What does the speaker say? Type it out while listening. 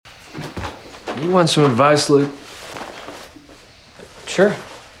You want some advice, Luke? Sure.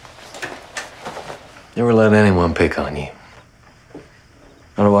 Never let anyone pick on you.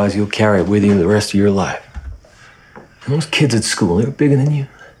 Otherwise, you'll carry it with you the rest of your life. And those kids at school, they were bigger than you.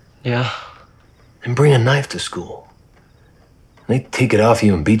 Yeah. And bring a knife to school. They take it off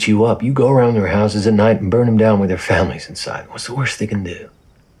you and beat you up. You go around their houses at night and burn them down with their families inside. What's the worst they can do?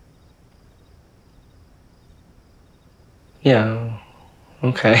 Yeah.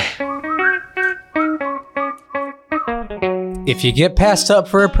 Okay. If you get passed up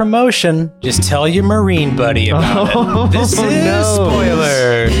for a promotion, just tell your Marine buddy about it. This is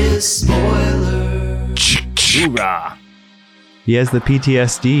Spoiler. Hoorah. He has the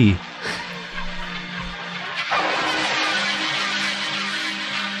PTSD.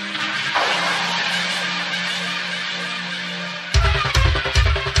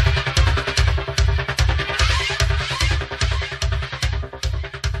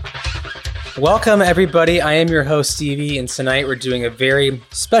 Welcome, everybody. I am your host, Stevie, and tonight we're doing a very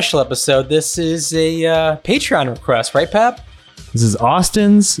special episode. This is a Patreon request, right, Pap? This is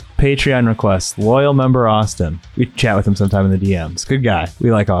Austin's Patreon request. Loyal member Austin. We chat with him sometime in the DMs. Good guy.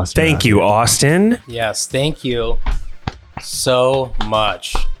 We like Austin. Thank you, Austin. Yes, thank you so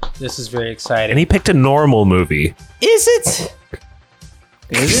much. This is very exciting. And he picked a normal movie. Is it?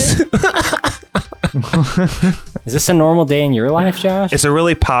 Is it? Is this a normal day in your life, Josh? It's a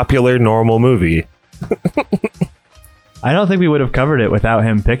really popular normal movie. I don't think we would have covered it without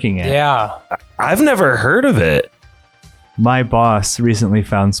him picking it. Yeah. I've never heard of it. My boss recently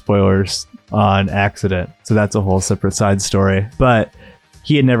found Spoilers on accident, so that's a whole separate side story. But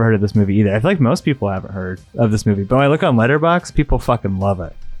he had never heard of this movie either. I feel like most people haven't heard of this movie. But when I look on Letterboxd, people fucking love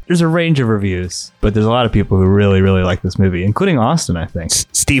it. There's a range of reviews, but there's a lot of people who really, really like this movie, including Austin, I think.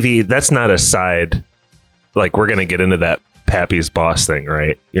 Stevie, that's not a side. Like, we're going to get into that Pappy's boss thing,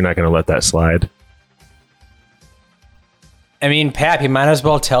 right? You're not going to let that slide? I mean, Pap, you might as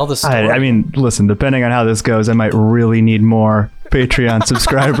well tell the story. I mean, listen, depending on how this goes, I might really need more Patreon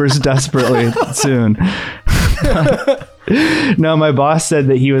subscribers desperately soon. No, my boss said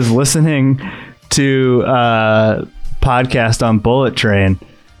that he was listening to a podcast on Bullet Train,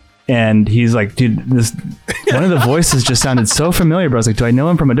 and he's like, dude, this one of the voices just sounded so familiar, bro. I was like, do I know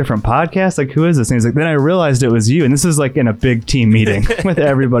him from a different podcast? Like, who is this? And he's like, then I realized it was you. And this is like in a big team meeting with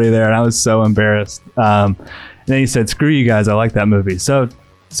everybody there, and I was so embarrassed. And then he said, screw you guys, I like that movie. So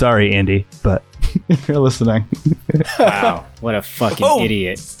sorry, Andy, but if you're listening. Wow, what a fucking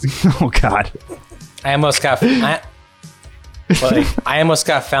idiot. Oh, God. I almost got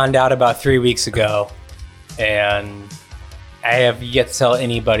found out about 3 weeks ago, and I have yet to tell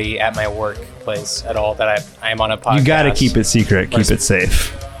anybody at my workplace at all that I am on a podcast. You got to keep it secret, keep it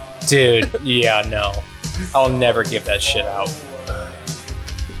safe. Dude, yeah, no. I'll never give that shit out.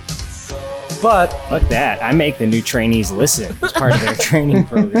 But fuck that. I make the new trainees listen as part of their training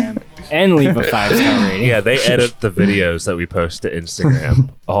program and leave a 5-star rating. Yeah, they edit the videos that we post to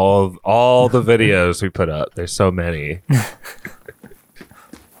Instagram. all the videos we put up. There's so many.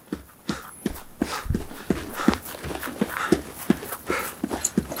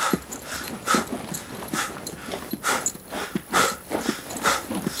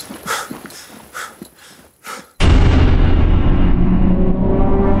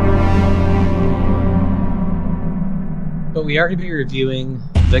 But we are going to be reviewing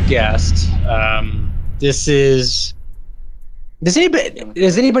The Guest. This is... Has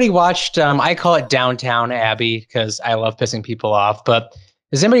anybody watched... I call it Downtown Abbey because I love pissing people off. But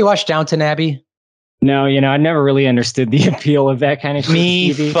has anybody watched Downton Abbey? No, I never really understood the appeal of that kind of shit.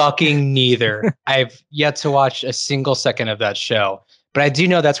 Me fucking neither. I've yet to watch a single second of that show. But I do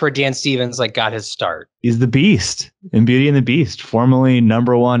know that's where Dan Stevens got his start. He's the Beast in Beauty and the Beast, formerly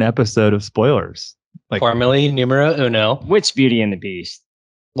 #1 episode of Spoilers. Formerly numero uno. Which Beauty and the Beast?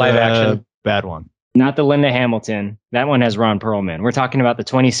 Live action. Bad one. Not the Linda Hamilton. That one has Ron Perlman. We're talking about the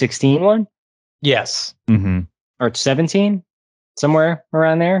 2016 one? Yes. Mm-hmm. Or 17? Somewhere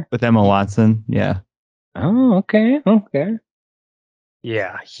around there? With Emma Watson, yeah. Oh, okay.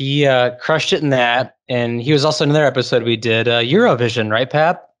 Yeah, he crushed it in that. And he was also in another episode we did, Eurovision, right,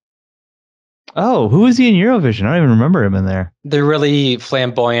 Pap? Oh, who was he in Eurovision? I don't even remember him in there. The really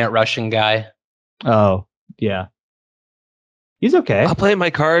flamboyant Russian guy. Oh, yeah. He's okay. I'll play my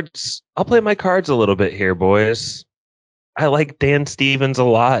cards a little bit here, boys. I like Dan Stevens a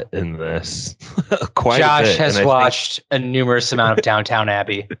lot in this. Quite Josh a bit. has watched a numerous amount of Downtown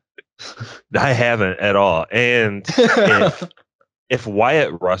Abbey. I haven't at all. And if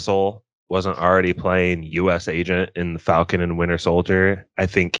Wyatt Russell wasn't already playing U.S. agent in The Falcon and Winter Soldier, I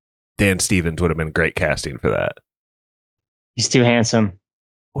think Dan Stevens would have been great casting for that. He's too handsome.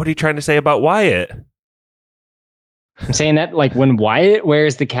 What are you trying to say about Wyatt? I'm saying that like when Wyatt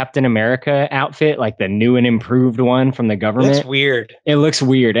wears the Captain America outfit, like the new and improved one from the government, That's weird. it looks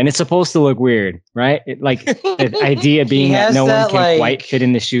weird, and it's supposed to look weird, right? Like the idea being He that has no that, one can like- quite fit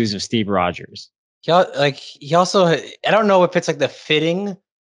in the shoes of Steve Rogers. He also, I don't know if it's like the fitting,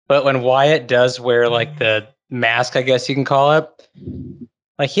 but when Wyatt does wear like the mask, I guess you can call it,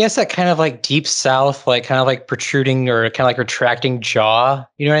 like he has that kind of like deep south, like kind of like protruding or kind of like retracting jaw.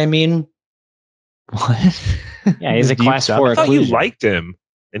 You know what I mean? What? Yeah, he's a Deep class South? 4 I thought you occlusion. liked him,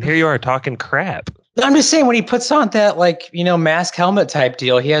 and here you are talking crap. I'm just saying when he puts on that like, mask helmet type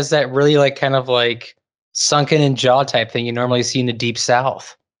deal, he has that really like kind of like sunken in jaw type thing you normally see in the deep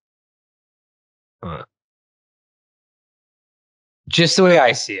south. Huh. Just the way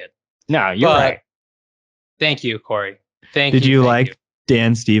I see it. No, you're But- right. Thank you, Corey. Thank Did you. you thank like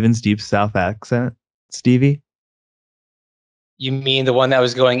Dan Stevens' deep South accent, Stevie? You mean the one that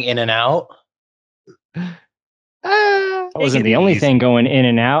was going in and out? That wasn't Take the it only easy. thing going in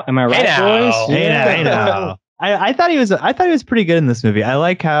and out. Am I right, now. boys? Hey, now. I thought he was pretty good in this movie. I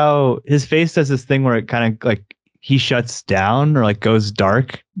like how his face does this thing where it kind of like he shuts down or like goes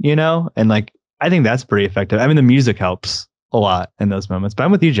dark, and like I think that's pretty effective. I mean, the music helps a lot in those moments. But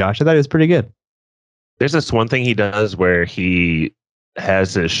I'm with you, Josh. I thought it was pretty good. There's this one thing he does where he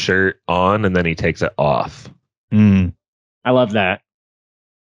has his shirt on and then he takes it off. Mm. I love that.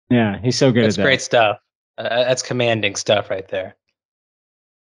 Yeah, he's so good That's at that. great stuff. That's commanding stuff right there.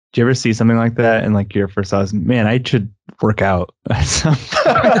 Do you ever see something like that and like your first thought is, man, I should work out at some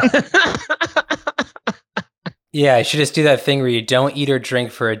point. Yeah, you should just do that thing where you don't eat or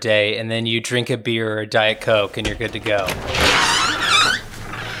drink for a day, and then you drink a beer or a Diet Coke, and you're good to go.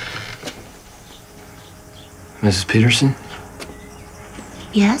 Mrs. Peterson?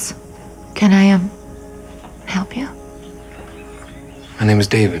 Yes? Can I, help you? My name is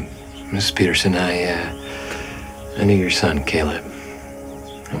David. Mrs. Peterson, I knew your son, Caleb.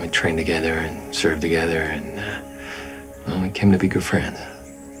 And we trained together and served together, and, well, we came to be good friends.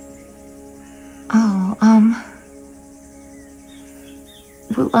 Oh,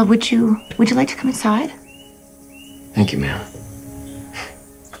 would you like to come inside? Thank you, ma'am.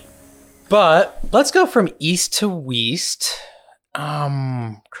 But let's go from east to west.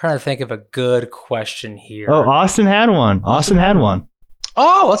 Trying to think of a good question here. Oh, Austin had one.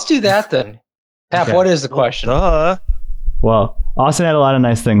 Oh, let's do that then. Pap, Okay. what is the question? Well, Austin had a lot of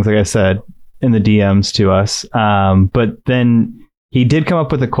nice things, like I said, in the DMs to us. But then he did come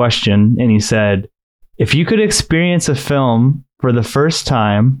up with a question, and he said, if you could experience a film for the first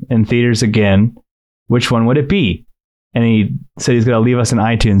time in theaters again, which one would it be? And he said he's going to leave us an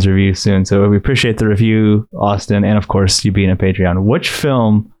iTunes review soon. So we appreciate the review, Austin, and of course, you being a Patreon. Which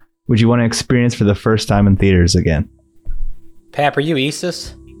film would you want to experience for the first time in theaters again? Pap, are you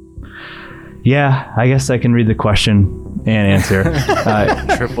Isis? Yeah, I guess I can read the question and answer.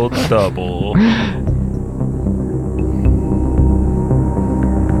 Triple double.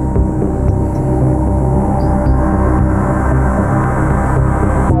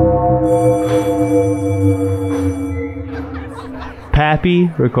 Pappy,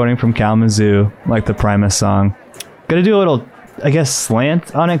 recording from Kalamazoo, like the Primus song. Gonna do a little, I guess,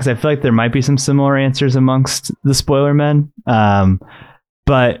 slant on it because I feel like there might be some similar answers amongst the spoiler men.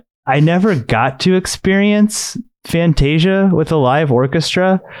 But I never got to experience Fantasia with a live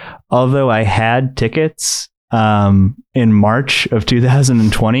orchestra, although I had tickets in March of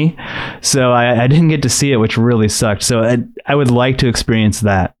 2020. So I didn't get to see it, which really sucked. So I would like to experience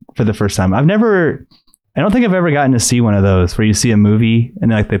that for the first time. I don't think I've ever gotten to see one of those where you see a movie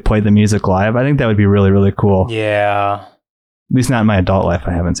and like they play the music live. I think that would be really, really cool. Yeah. At least not in my adult life.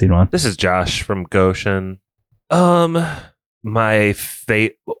 I haven't seen one. This is Josh from Goshen. My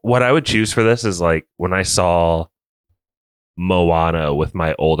fate. What I would choose for this is like when I saw Moana with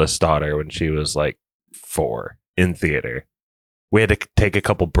my oldest daughter when she was like 4 in theater. We had to take a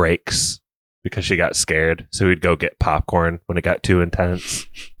couple breaks because she got scared, so we'd go get popcorn when it got too intense.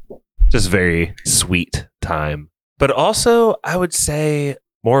 Just very sweet time. But also, I would say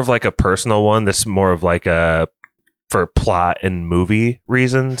more of like a personal one. This is more of like a for plot and movie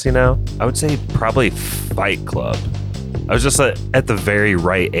reasons, I would say probably Fight Club. I was just at the very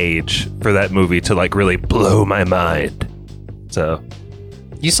right age for that movie to like really blow my mind. So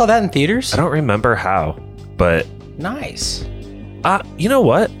You saw that in theaters? I don't remember how, but Nice. you know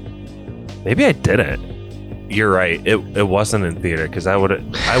what? Maybe I didn't. You're right. It wasn't in theater because I would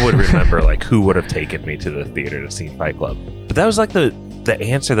remember like who would have taken me to the theater to see Fight Club. But that was like the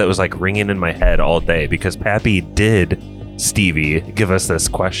answer that was like ringing in my head all day because Pappy did, Stevie, give us this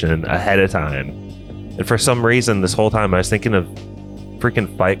question ahead of time. And for some reason this whole time I was thinking of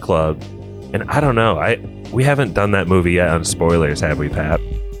freaking Fight Club, and I don't know. We haven't done that movie yet on spoilers, have we, Pat?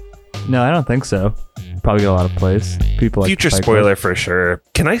 No, I don't think so. Probably get a lot of plays. People like Future Fight spoiler Club. for sure.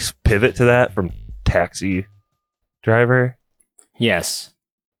 Can I pivot to that from Taxi Driver? Yes.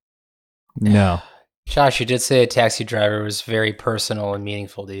 No. Josh, you did say a Taxi Driver was very personal and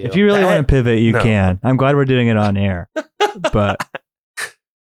meaningful to you. If you really want to pivot, you No. can. I'm glad we're doing it on air, but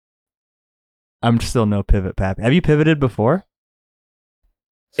I'm still no pivot pappy. Have you pivoted before?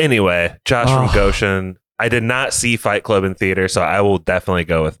 Anyway, Josh Oh. from Goshen. I did not see Fight Club in theater, so I will definitely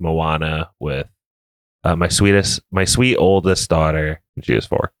go with Moana with my sweet oldest daughter. She is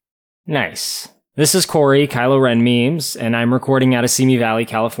 4. Nice. This is Corey, Kylo Ren Memes, and I'm recording out of Simi Valley,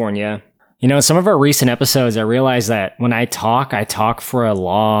 California. You know, in some of our recent episodes, I realized that when I talk for a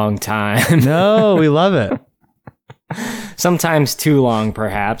long time. No, we love it. Sometimes too long,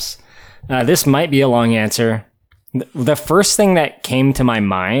 perhaps. This might be a long answer. The first thing that came to my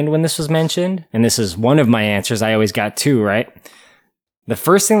mind when this was mentioned, and this is one of my answers, I always got 2, right? The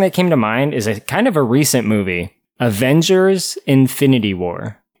first thing that came to mind is a kind of a recent movie, Avengers Infinity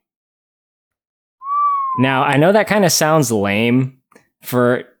War. Now, I know that kind of sounds lame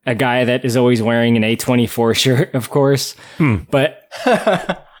for a guy that is always wearing an A24 shirt, of course, but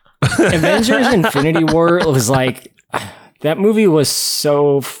Avengers Infinity War was like, that movie was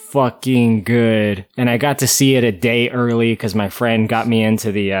so fucking good. And I got to see it a day early because my friend got me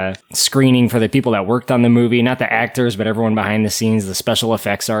into the screening for the people that worked on the movie, not the actors, but everyone behind the scenes, the special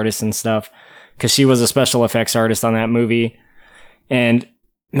effects artists and stuff, because she was a special effects artist on that movie. And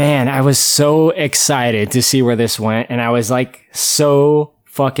man, I was so excited to see where this went. And I was like so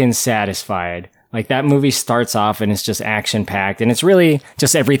fucking satisfied. Like that movie starts off and it's just action packed. And it's really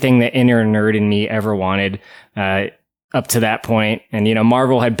just everything the inner nerd in me ever wanted up to that point. And, you know,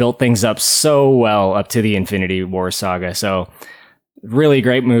 Marvel had built things up so well up to the Infinity War saga. So really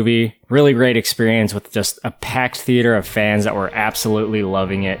great movie, really great experience with just a packed theater of fans that were absolutely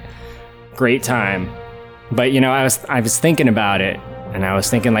loving it. Great time. But, you know, I was thinking about it. And I was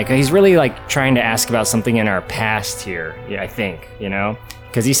thinking, like, he's really, like, trying to ask about something in our past here, yeah, I think, you know?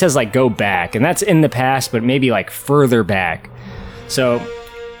 Because he says, like, go back. And that's in the past, but maybe, like, further back. So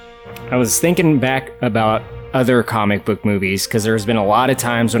I was thinking back about other comic book movies, because there's been a lot of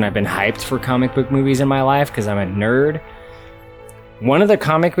times when I've been hyped for comic book movies in my life, because I'm a nerd. One of the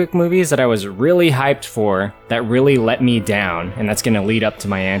comic book movies that I was really hyped for that really let me down, and that's going to lead up to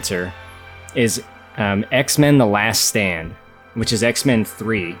my answer, is X-Men The Last Stand, which is X-Men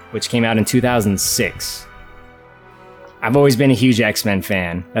 3, which came out in 2006. I've always been a huge X-Men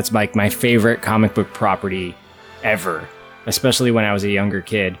fan. That's like my favorite comic book property ever, especially when I was a younger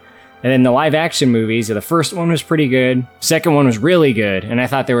kid. And then the live action movies, the first one was pretty good, second one was really good, and I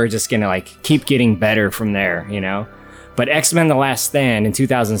thought they were just gonna like keep getting better from there, you know? But X-Men The Last Stand in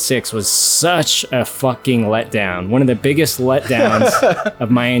 2006 was such a fucking letdown. One of the biggest letdowns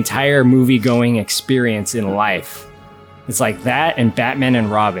of my entire movie-going experience in life. It's like that and Batman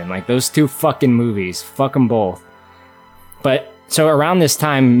and Robin. Like those two fucking movies. Fuck them both. But so around this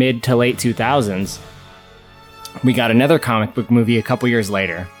time, mid to late 2000s, we got another comic book movie a couple years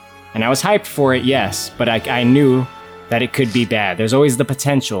later. And I was hyped for it, yes, but I knew that it could be bad. There's always the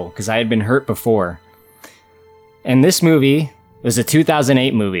potential because I had been hurt before. And this movie was a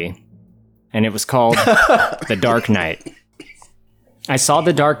 2008 movie, and it was called The Dark Knight. I saw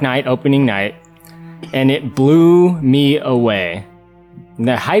The Dark Knight opening night, and it blew me away.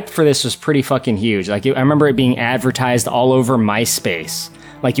 The hype for this was pretty fucking huge. Like, I remember it being advertised all over MySpace.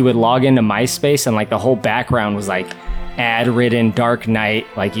 Like, you would log into MySpace, and like the whole background was like ad-ridden Dark Knight,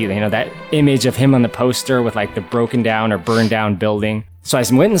 like you know that image of him on the poster with like the broken down or burned down building. So I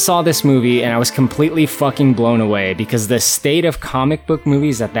went and saw this movie, and I was completely fucking blown away because the state of comic book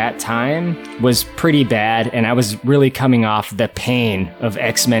movies at that time was pretty bad, and I was really coming off the pain of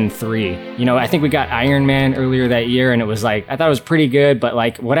X-Men 3. You know, I think we got Iron Man earlier that year, and it was like, I thought it was pretty good, but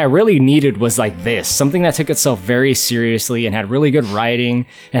like what I really needed was like this, something that took itself very seriously and had really good writing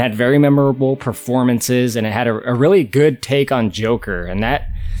and had very memorable performances, and it had a really good take on Joker, and that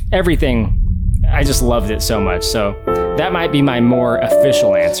everything, I just loved it so much. So that might be my more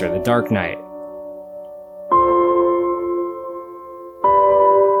official answer, The Dark Knight.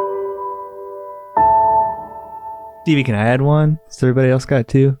 Stevie, can I add one? So everybody else got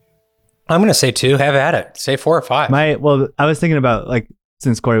 2? I'm going to say 2. Have at it. Say 4 or 5. I was thinking about, like,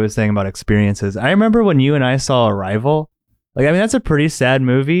 since Corey was saying about experiences, I remember when you and I saw Arrival. Like, I mean, that's a pretty sad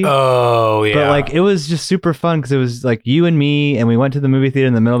movie. Oh, yeah. But, like, it was just super fun because it was, like, you and me, and we went to the movie theater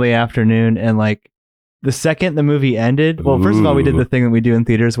in the middle of the afternoon, and, like, the second the movie ended, well, first of all, we did Ooh. the thing that we do in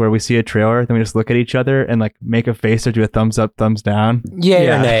theaters where we see a trailer, then we just look at each other and like make a face or do a thumbs up, thumbs down. Yay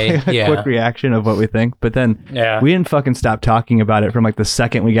or nay. A Yeah. quick reaction of what we think. But then Yeah. we didn't fucking stop talking about it from like the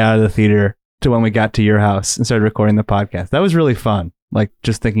second we got out of the theater to when we got to your house and started recording the podcast. That was really fun. Like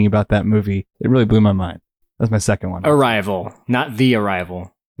just thinking about that movie, it really blew my mind. That's my second one. Arrival, not The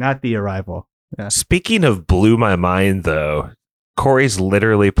Arrival. Not The Arrival. Speaking of blew my mind, though, Corey's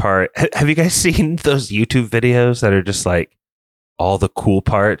literally Have you guys seen those YouTube videos that are just like all the cool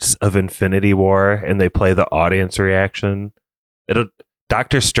parts of Infinity War and they play the audience reaction?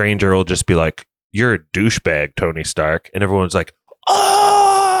 Doctor Stranger will just be like, "You're a douchebag, Tony Stark," and everyone's like,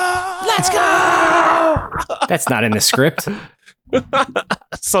 "Oh, let's go!" That's not in the script.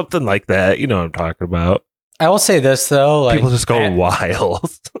 Something like that. You know what I'm talking about. I will say this though, like People just go wild.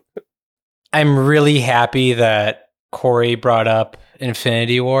 I'm really happy that Corey brought up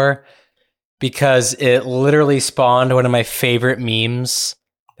Infinity War because it literally spawned one of my favorite memes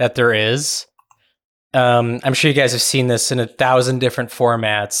that there is. I'm sure you guys have seen this in 1,000 different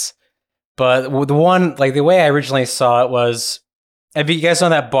formats, but the one, like the way I originally saw it was, have you guys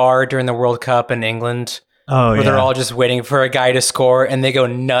known that bar during the World Cup in England Oh, where yeah. they're all just waiting for a guy to score and they go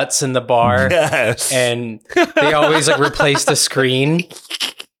nuts in the bar? Yes. And they always like replace the screen.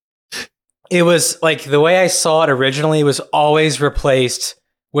 It was like the way I saw it originally was always replaced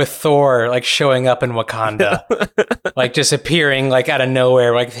with Thor like showing up in Wakanda, like just appearing like out of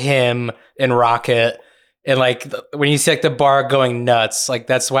nowhere, like him and Rocket. And like when you see like the bar going nuts, like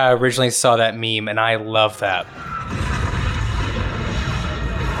that's why I originally saw that meme, and I love that.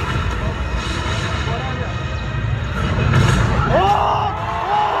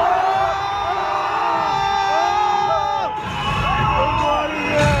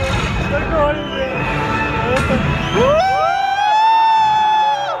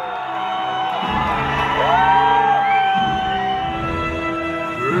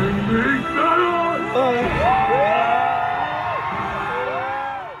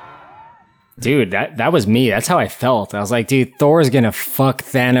 Dude, that was me. That's how I felt. I was like, dude, Thor's gonna fuck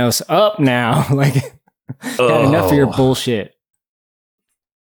Thanos up now. Like, had enough of your bullshit.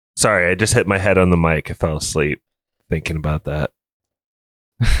 Sorry, I just hit my head on the mic. I fell asleep thinking about that.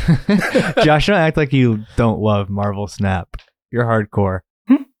 Josh, don't act like you don't love Marvel Snap. You're hardcore.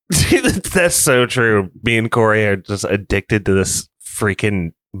 That's so true. Me and Corey are just addicted to this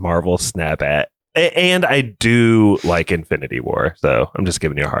freaking Marvel Snap at. And I do like Infinity War, so I'm just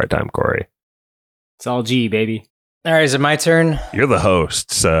giving you a hard time, Corey. It's all G, baby. All right, is it my turn? You're the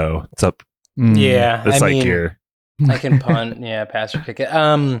host, so it's up. Yeah, It's I like mean, you're. I can punt. Yeah, pass or kick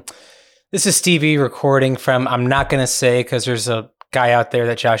it. This is Stevie recording from, I'm not going to say because there's a guy out there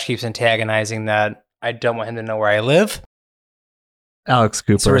that Josh keeps antagonizing that I don't want him to know where I live. Alex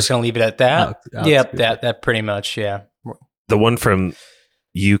Cooper. So we're just going to leave it at that. Alex Yep, Cooper. that pretty much, yeah. The one from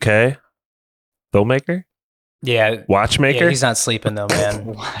UK filmmaker? Yeah. Watchmaker? Yeah, he's not sleeping though, man.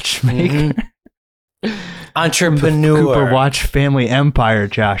 Watchmaker. Entrepreneur. Cooper Watch Family Empire,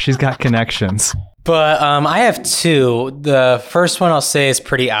 Josh. She's got connections. But I have two. The first one I'll say is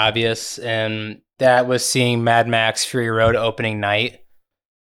pretty obvious, and that was seeing Mad Max Fury Road opening night.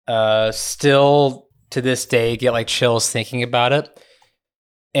 Still to this day get like chills thinking about it.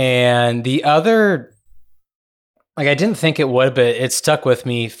 And the other, like I didn't think it would, but it stuck with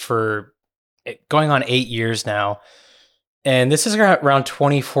me for going on 8 years now. And this is around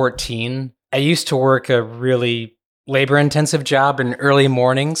 2014. I used to work a really labor-intensive job in early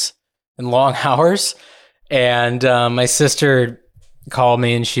mornings and long hours. And my sister called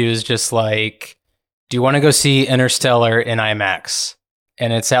me and she was just like, do you want to go see Interstellar in IMAX?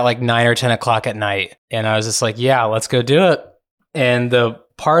 And it's at like 9 or 10 o'clock at night. And I was just like, yeah, let's go do it. And the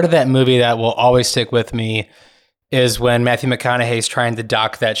part of that movie that will always stick with me is when Matthew McConaughey's trying to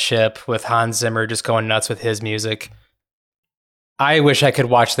dock that ship with Hans Zimmer just going nuts with his music. I wish I could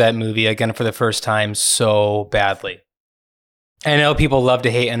watch that movie again for the first time so badly. I know people love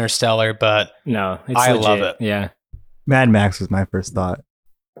to hate Interstellar, but No, it's I legit. love it. Yeah. Mad Max was my first thought.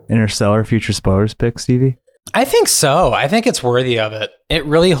 Interstellar, future spoilers pick, Stevie? I think so. I think it's worthy of it. It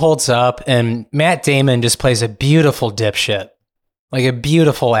really holds up, and Matt Damon just plays a beautiful dipshit, like a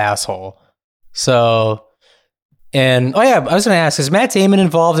beautiful asshole. So, and oh yeah, I was going to ask, is Matt Damon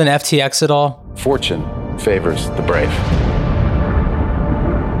involved in FTX at all? Fortune favors the brave.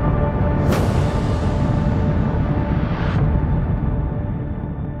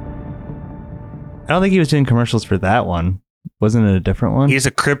 I don't think he was doing commercials for that one. Wasn't it a different one? He's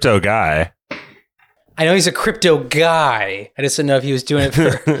a crypto guy. I know he's a crypto guy. I just didn't know if he was doing it for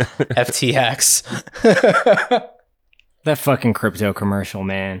FTX. That fucking crypto commercial,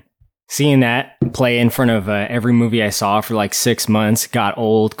 man. Seeing that play in front of every movie I saw for like 6 months got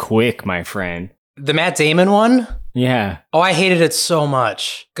old quick, my friend. The Matt Damon one? Yeah. Oh, I hated it so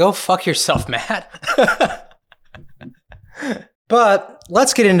much. Go fuck yourself, Matt. But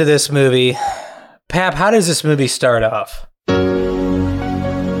let's get into this movie. Pap, how does this movie start off?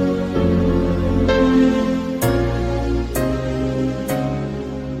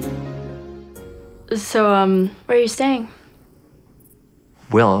 So, where are you staying?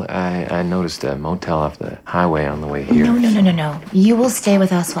 Well, I noticed a motel off the highway on the way here. No. You will stay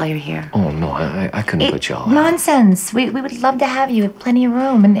with us while you're here. Oh, no, I couldn't put y'all out. Nonsense. We would love to have you. Plenty of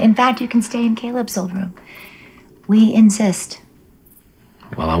room. And in fact, you can stay in Caleb's old room. We insist.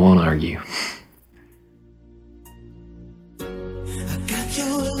 Well, I won't argue. Got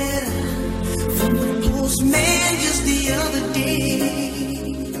your letter from the postman just the other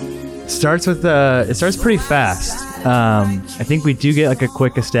day. Starts with it starts pretty fast. I think we do get like a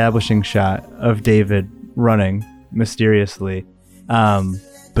quick establishing shot of David running mysteriously. But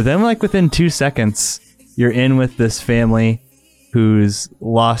then like within 2 seconds, you're in with this family who's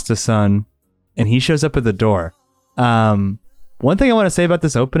lost a son, and he shows up at the door. One thing I want to say about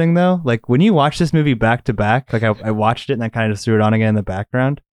this opening though, like when you watch this movie back to back, like I watched it and I kind of just threw it on again in the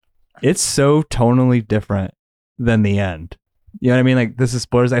background. It's so tonally different than the end. You know what I mean? Like this is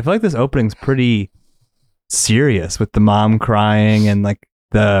spoilers. I feel like this opening's pretty serious with the mom crying and like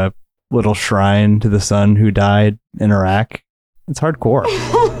the little shrine to the son who died in Iraq. It's hardcore.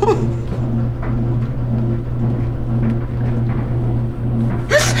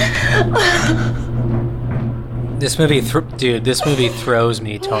 This movie, this movie throws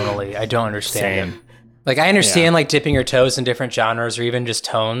me tonally. I don't understand it. Like, I understand like dipping your toes in different genres or even just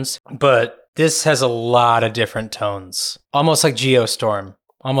tones, but this has a lot of different tones. Almost like Geostorm.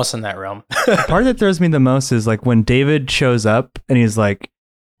 Almost in that realm. The part that throws me the most is like when David shows up and he's like,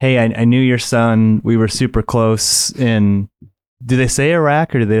 hey, I knew your son. We were super close in... Do they say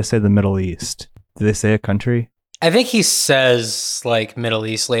Iraq or do they say the Middle East? Do they say a country? I think he says like Middle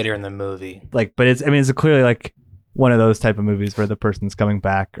East later in the movie. Like, but it's clearly like one of those type of movies where the person's coming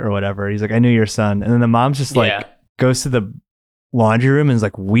back or whatever. He's like, I knew your son. And then the mom's just like goes to the laundry room and is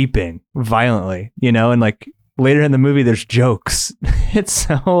like weeping violently, you know? And like later in the movie, there's jokes. It's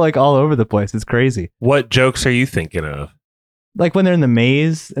so like all over the place. It's crazy. What jokes are you thinking of? Like when they're in the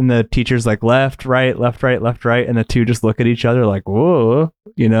maze and the teacher's like left, right, left, right, left, right. And the two just look at each other like, whoa,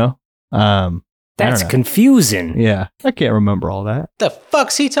 you know? That's confusing. Yeah. I can't remember all that. The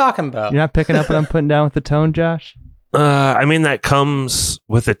fuck's he talking about? You're not picking up what I'm putting down with the tone, Josh? I mean, that comes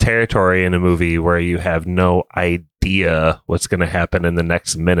with the territory in a movie where you have no idea what's going to happen in the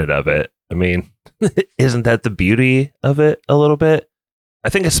next minute of it. I mean, isn't that the beauty of it a little bit? I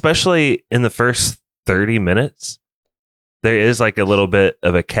think especially in the first 30 minutes, there is like a little bit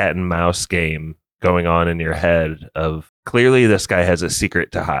of a cat and mouse game going on in your head of clearly this guy has a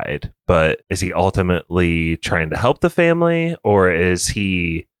secret to hide, but is he ultimately trying to help the family or is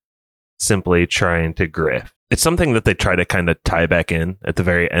he simply trying to grift? It's something that they try to kind of tie back in at the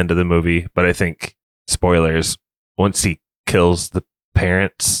very end of the movie, but I think, spoilers, once he kills the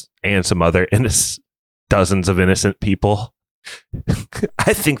parents and some other dozens of innocent people,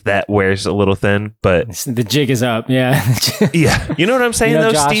 I think that wears a little thin, but... The jig is up, yeah. Yeah, you know what I'm saying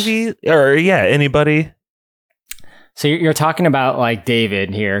though, Josh, Stevie? Or yeah, anybody? So you're talking about like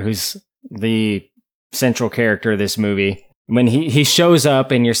David here, who's the central character of this movie. When he shows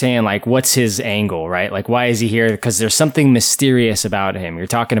up and you're saying like, what's his angle, right? Like, why is he here? Because there's something mysterious about him. You're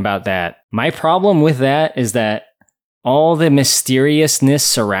talking about that. My problem with that is that all the mysteriousness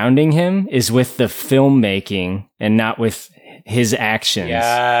surrounding him is with the filmmaking and not with his actions.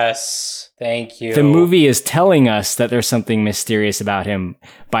 Yes. Thank you. The movie is telling us that there's something mysterious about him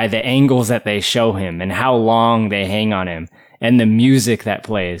by the angles that they show him and how long they hang on him and the music that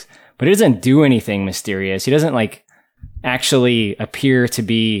plays. But it doesn't do anything mysterious. He doesn't like actually appear to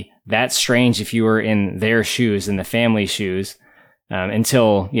be that strange if you were in their shoes, in the family shoes,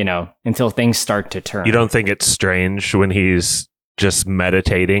 until things start to turn. You don't think it's strange when he's just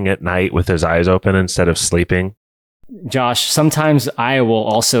meditating at night with his eyes open instead of sleeping? Josh, sometimes I will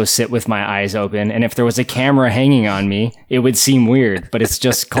also sit with my eyes open, and if there was a camera hanging on me, it would seem weird, but it's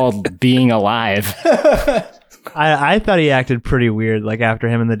just called being alive. I thought he acted pretty weird, like after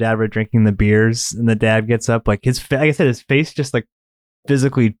him and the dad were drinking the beers, and the dad gets up, like like I said, his face just like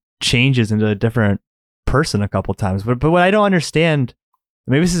physically changes into a different person a couple times. But what I don't understand,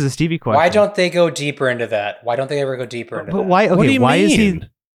 maybe this is a Stevie question. Why don't they go deeper into that? Why don't they ever go deeper into that? But why? Okay, what do you why mean? Is he?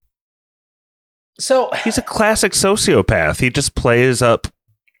 So he's a classic sociopath. He just plays up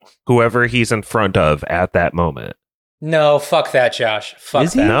whoever he's in front of at that moment. No, fuck that, Josh. Fuck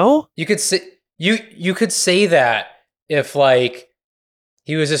Is he? that. No? You could say you could say that if like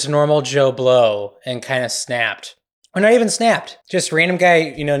he was just normal Joe Blow and kind of snapped. Or not even snapped. Just random guy,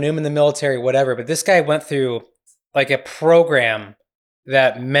 you know, knew him in the military, whatever. But this guy went through like a program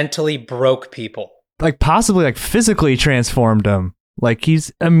that mentally broke people. Like possibly like physically transformed him. Like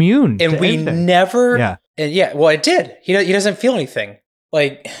he's immune. And to we anything. never Yeah. And yeah, well it did. He doesn't feel anything.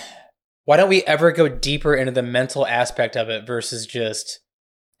 Like why don't we ever go deeper into the mental aspect of it versus just,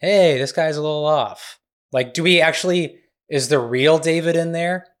 hey, this guy's a little off. Like, do we actually, is the real David in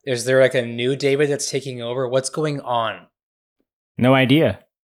there? Is there like a new David that's taking over? What's going on? No idea.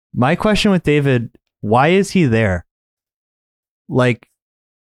 My question with David, why is he there? Like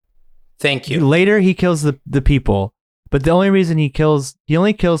Thank you. later he kills the people, but the only reason he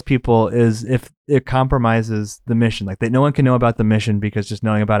only kills people is if it compromises the mission. Like that no one can know about the mission because just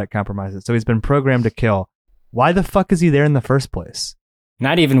knowing about it compromises. So he's been programmed to kill. Why the fuck is he there in the first place?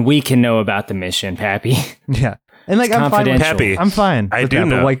 Not even we can know about the mission, Pappy. Yeah. And like It's I'm fine with confidential. Happy. I'm fine. I with do that,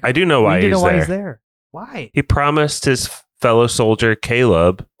 but, know. like, I do know we why need to he's know why there. he's there. Why? He promised his fellow soldier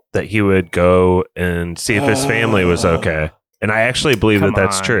Caleb that he would go and see if his family was okay. And I actually believe Come that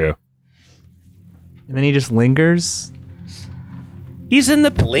that's on. true. And then he just lingers. He's in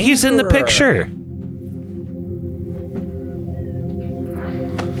the Lingerer. picture.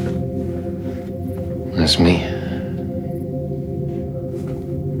 That's me.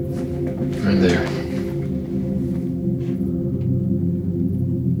 Right there.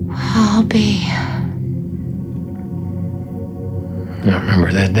 I'll be. I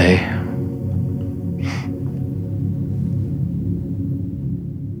remember that day.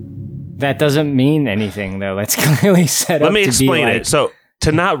 That doesn't mean anything, though. That's clearly set Let up me to explain be like, it. So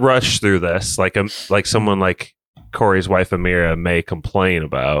to not rush through this, like someone like Corey's wife Amira may complain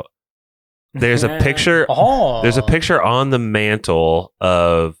about. There's a picture. Oh. There's a picture on the mantle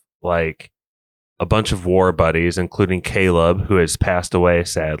of like a bunch of war buddies, including Caleb, who has passed away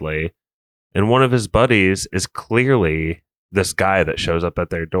sadly, and one of his buddies is clearly this guy that shows up at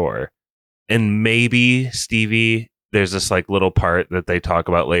their door. And maybe Stevie, there's this like little part that they talk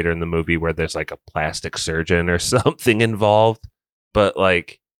about later in the movie where there's like a plastic surgeon or something involved. But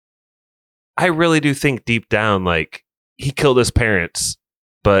like, I really do think deep down, like he killed his parents,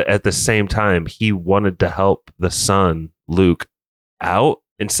 but at the same time, he wanted to help the son, Luke, out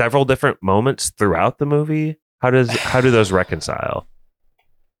in several different moments throughout the movie. How do those reconcile?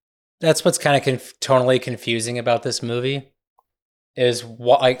 That's what's kind of tonally confusing about this movie is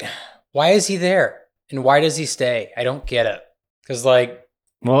why is he there? And why does he stay? I don't get it. Because like,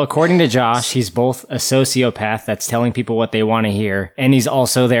 well, according to Josh, he's both a sociopath that's telling people what they want to hear, and he's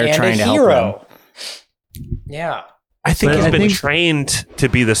also there and trying a to help hero. Yeah. I think But he's I been think- trained to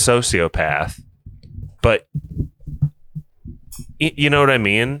be the sociopath, but you know what I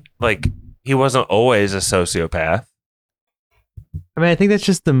mean? Like, he wasn't always a sociopath. I mean, I think that's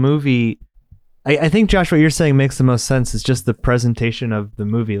just the movie. I think, Josh, what you're saying makes the most sense. It's just the presentation of the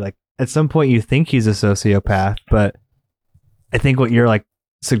movie. Like, at some point you think he's a sociopath, but I think what you're like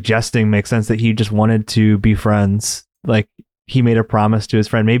suggesting makes sense, that he just wanted to be friends. Like, he made a promise to his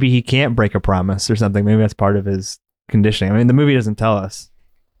friend. Maybe he can't break a promise or something. Maybe that's part of his conditioning. I mean, the movie doesn't tell us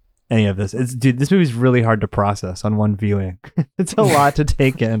any of this. Dude, this movie's really hard to process on one viewing. It's a lot to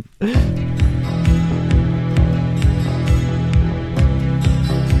take in.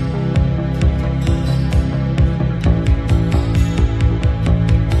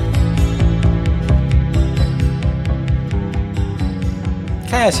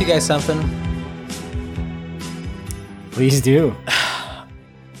 Can I ask you guys something? Please do.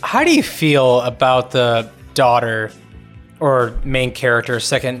 How do you feel about the daughter or main character,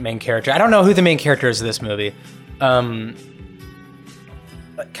 second main character? I don't know who the main character is of this movie. Kind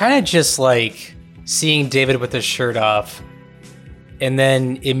of just like seeing David with his shirt off and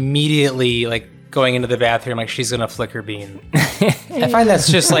then immediately like going into the bathroom like she's gonna flick her bean. I find that's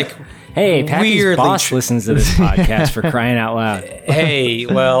just like, Hey, Pappy's weirdly boss listens to this podcast for crying out loud. hey,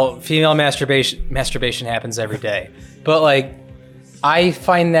 well, female masturbation happens every day. But like, I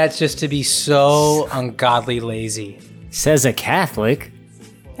find that just to be so ungodly lazy. Says a Catholic.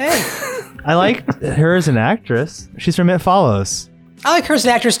 Hey, I like her as an actress. She's from It Follows. I like her as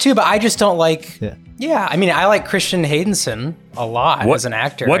an actress too, but I just don't like. Yeah. Yeah, I mean, I like Christian Haydenson a lot as an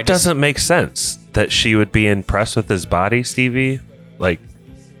actor. What I just- doesn't make sense? That she would be impressed with his body, Stevie? Like,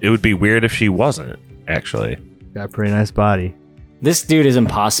 it would be weird if she wasn't, actually. Got a pretty nice body. This dude is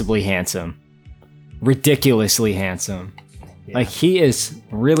impossibly handsome. Ridiculously handsome. Like, he is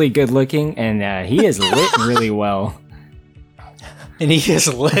really good looking, and he is lit really well. And he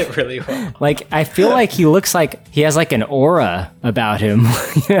is lit really well. Like, I feel like he looks like he has like an aura about him.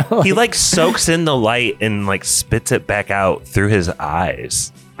 You know? He like soaks in the light and like spits it back out through his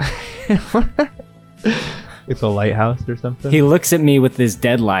eyes. It's a lighthouse or something. He looks at me with his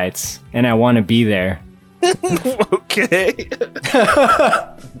deadlights, and I want to be there. Okay.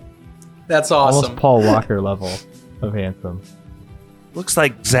 That's awesome. Almost Paul Walker level of handsome. Looks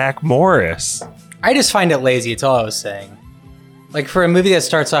like Zach Morris. I just find it lazy. It's all I was saying. Like for a movie that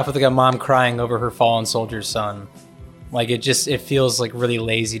starts off with like a mom crying over her fallen soldier's son, like it feels like really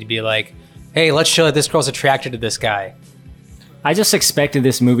lazy to be like, hey, let's show that this girl's attracted to this guy. I just expected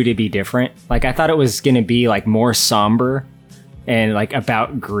this movie to be different. Like, I thought it was going to be like more somber and like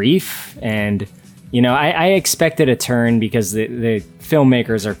about grief. And, you know, I expected a turn because the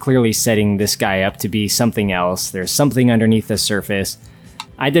filmmakers are clearly setting this guy up to be something else. There's something underneath the surface.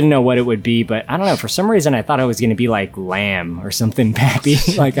 I didn't know what it would be, but I don't know. For some reason, I thought it was going to be like Lamb or something happy.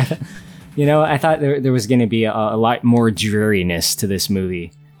 Like, you know, I thought there was going to be a lot more dreariness to this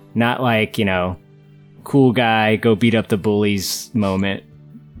movie. Not like, you know, cool guy, go beat up the bullies moment.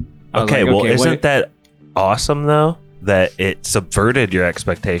 Okay, like, well, okay, isn't that awesome though? That it subverted your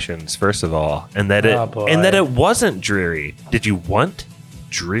expectations, first of all, and that it wasn't dreary. Did you want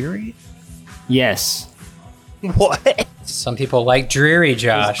dreary? Yes. What? Some people like dreary,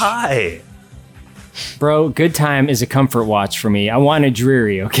 Josh. Hi, Bro, Good Time is a comfort watch for me. I want a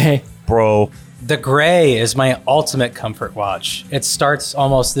dreary, okay? bro. The Gray is my ultimate comfort watch. It starts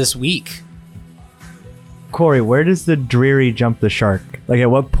almost this week. Corey, where does the dreary jump the shark? Like,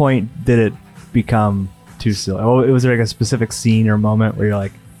 at what point did it become too silly? Oh, was there like a specific scene or moment where you're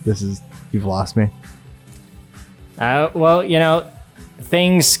like, you've lost me? Well, you know,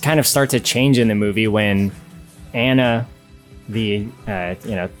 things kind of start to change in the movie when Anna, the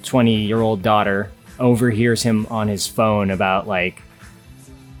 20-year-old daughter, overhears him on his phone about like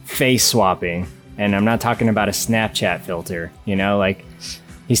face swapping. And I'm not talking about a Snapchat filter, you know, like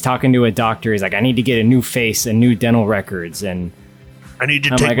he's talking to a doctor. He's like, I need to get a new face and new dental records. And I need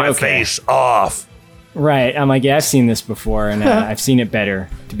to I'm take like, my okay. face off. Right. I'm like, yeah, I've seen this before, and I've seen it better,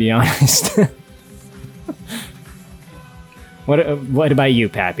 to be honest. What about you,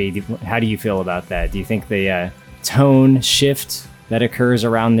 Pappy? How do you feel about that? Do you think the tone shift that occurs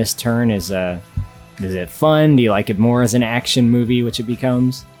around this turn is it fun? Do you like it more as an action movie, which it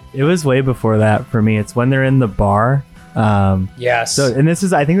becomes? It was way before that for me. It's when they're in the bar. Yes. So, and I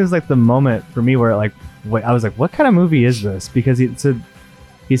think this is like the moment for me where I was like, what kind of movie is this? Because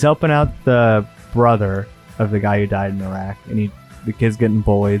he's helping out the brother of the guy who died in Iraq, and the kid's getting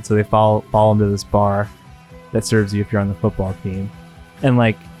bullied, so they follow him to this bar that serves you if you're on the football team, and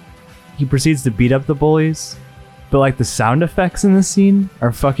like he proceeds to beat up the bullies, but like the sound effects in this scene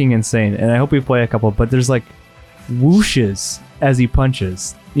are fucking insane, and I hope we play a couple, but there's like whooshes as he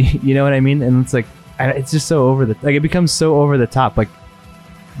punches. You know what I mean? And it's like it's just so it becomes so over the top. Like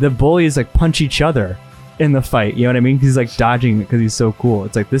the bullies like punch each other in the fight, you know what I mean? He's like dodging because he's so cool.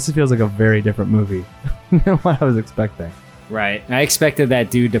 It's like this feels like a very different movie than what I was expecting. Right. I expected that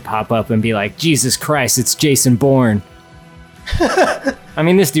dude to pop up and be like, Jesus Christ, it's Jason Bourne. I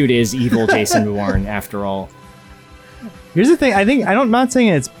mean, this dude is evil Jason Bourne after all. Here's the thing. I'm not saying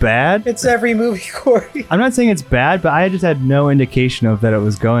it's bad. It's every movie, Corey. I'm not saying it's bad, but I just had no indication of that it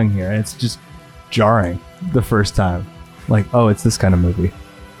was going here, and it's just jarring the first time. Like, oh, it's this kind of movie.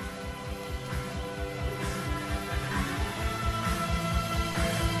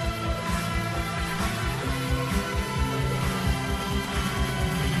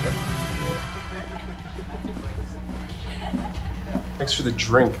 Thanks for the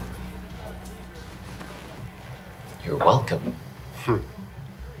drink. You're welcome. I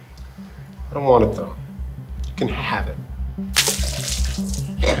don't want it though. You can have it.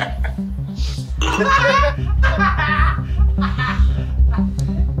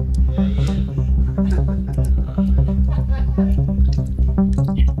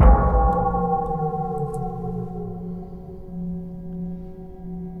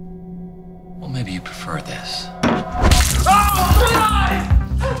 Well, maybe you prefer this.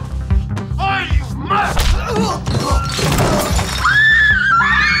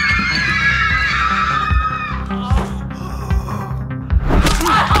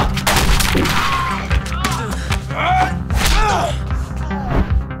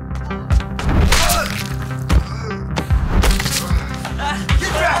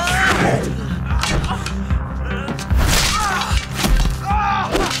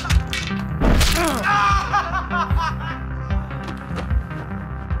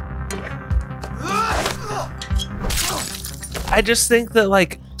 I just think that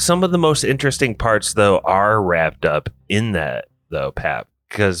like some of the most interesting parts though are wrapped up in that though, Pap,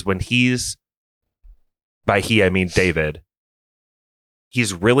 because when by he I mean David,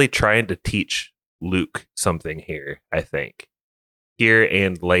 he's really trying to teach Luke something here, I think. Here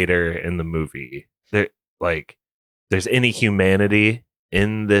and later in the movie. There's any humanity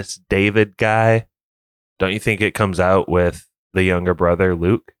in this David guy. Don't you think it comes out with the younger brother,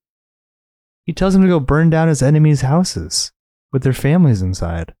 Luke? He tells him to go burn down his enemies' houses with their families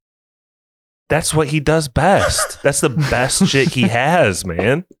inside. That's what he does best. That's the best shit he has,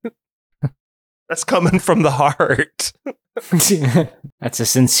 man. That's coming from the heart. That's a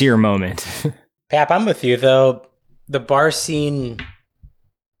sincere moment. Pap, I'm with you though. The bar scene,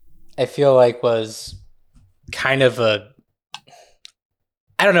 I feel like, was kind of I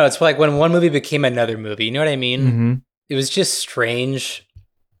don't know. It's like when one movie became another movie. You know what I mean? Mm-hmm. It was just strange,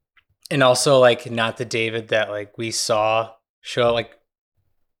 and also like not the David that like we saw show like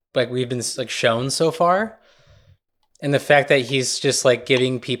we've been like shown so far, and the fact that he's just like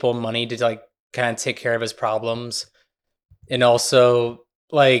giving people money to like kind of take care of his problems, and also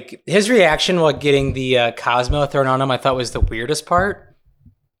like his reaction while getting the Cosmo thrown on him, I thought was the weirdest part,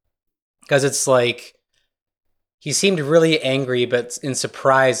 because it's like he seemed really angry, but in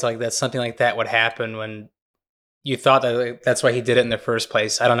surprise, like that something like that would happen when you thought that like, that's why he did it in the first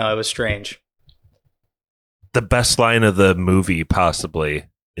place. I don't know. It was strange. The best line of the movie possibly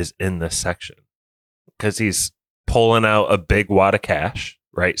is in this section, because he's pulling out a big wad of cash,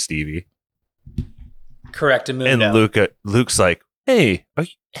 right, Stevie? Correct. And Luke's like, hey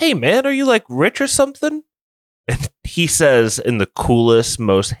man, are you like rich or something? And he says in the coolest,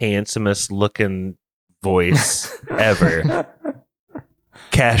 most handsomest looking voice ever,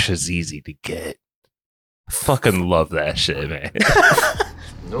 cash is easy to get. Fucking love that shit, man.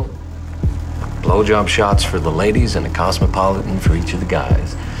 Nope. Blowjob shots for the ladies and a Cosmopolitan for each of the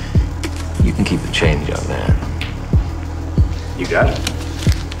guys. You can keep the change on that. You got it.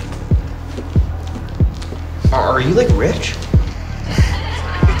 Are you like rich?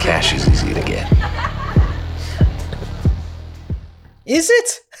 The cash is easy to get. Is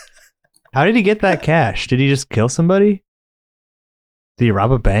it? How did he get that cash? Did he just kill somebody? Did he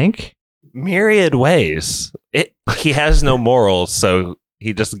rob a bank? Myriad ways. He has no morals, so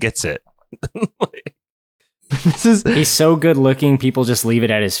he just gets it. He's so good looking, people just leave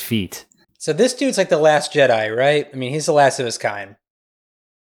it at his feet. So this dude's like the last Jedi, right? I mean, he's the last of his kind.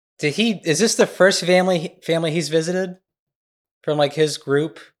 Is this the first family he's visited from like his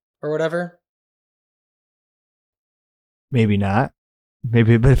group or whatever? Maybe not.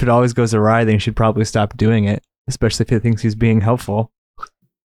 Maybe, but if it always goes awry, then he should probably stop doing it, especially if he thinks he's being helpful.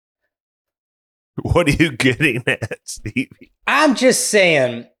 What are you getting at, Stevie? I'm just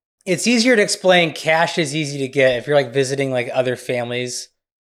saying, it's easier to explain cash is easy to get if you're like visiting like other families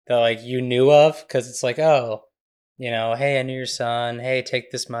that like you knew of, because it's like, oh, you know, hey, I knew your son. Hey,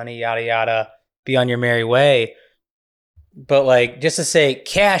 take this money, yada yada, be on your merry way. But like, just to say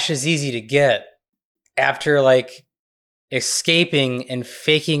cash is easy to get after like escaping and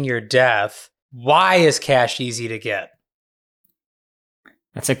faking your death, why is cash easy to get?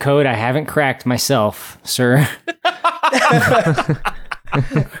 That's a code I haven't cracked myself, sir.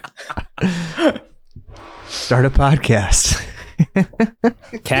 Start a podcast.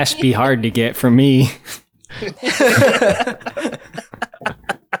 Cash be hard to get for me.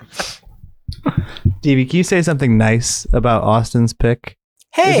 Davey, can you say something nice about Austin's pick?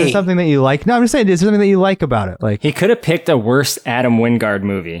 Hey! Is there something that you like? No, I'm just saying, is there something that you like about it? Like, he could have picked a worse Adam Wingard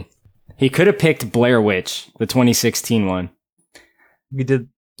movie. He could have picked Blair Witch, the 2016 one. we did.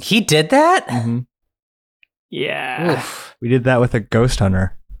 He did that? Mm-hmm. Yeah. Oof. We did that with a ghost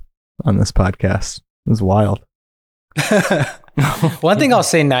hunter on this podcast. It was wild. One thing I'll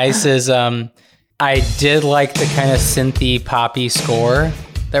say nice is I did like the kind of synthy poppy score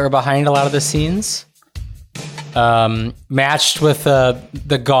that were behind a lot of the scenes. Matched with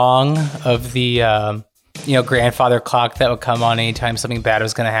the gong of the grandfather clock that would come on anytime something bad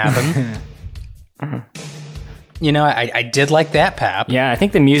was going to happen. You know, I did like that, Pap. Yeah, I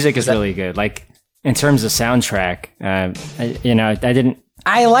think the music is really good. Like, in terms of soundtrack,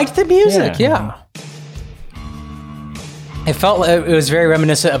 I liked the music, yeah. It felt it was very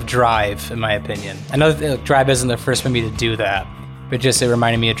reminiscent of Drive, in my opinion. I know that Drive isn't the first movie to do that, but it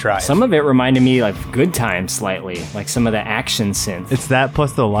reminded me of Drive. Some of it reminded me of Good Time slightly, like some of the action synth. It's that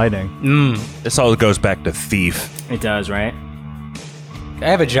plus the lighting. This all goes back to Thief. It does, right? I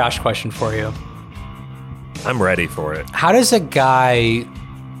have a Josh question for you. I'm ready for it. How does a guy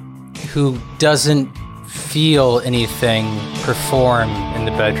who doesn't feel anything perform in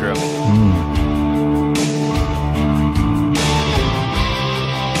the bedroom?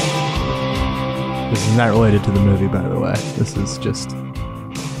 This is not related to the movie, by the way. This is just.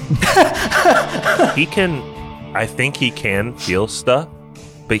 I think he can feel stuff,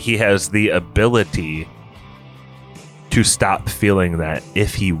 but he has the ability to stop feeling that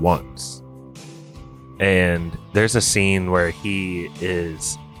if he wants. And there's a scene where he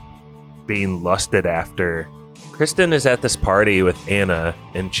is being lusted after. Kristen is at this party with Anna,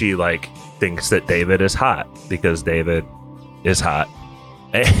 and she like thinks that David is hot because David is hot.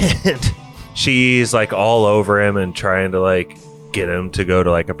 And she's like all over him and trying to like get him to go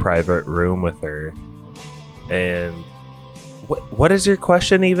to like a private room with her. And what is your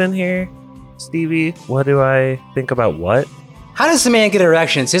question even here, Stevie? What do I think about what? How does the man get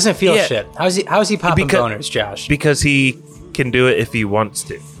erections? He doesn't feel Yeah. shit. How is he popping boners, Josh? Because he can do it if he wants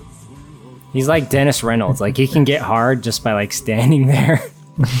to. He's like Dennis Reynolds. Like he can get hard just by like standing there.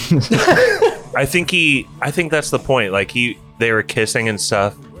 I think that's the point. Like they were kissing and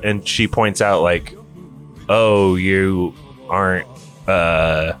stuff, and she points out like, "Oh, you aren't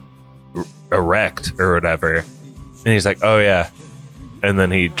erect or whatever," and he's like, "Oh yeah," and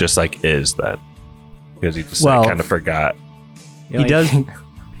then he just like is then because he just like, kind of forgot. He does.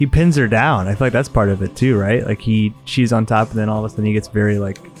 He pins her down. I feel like that's part of it too, right? Like she's on top, and then all of a sudden he gets very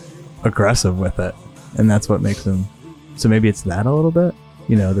like aggressive with it, and that's what makes him. So maybe it's that a little bit,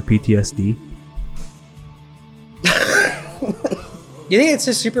 the PTSD. You think it's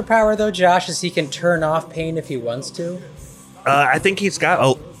his superpower though, Josh? Is he can turn off pain if he wants to? I think he's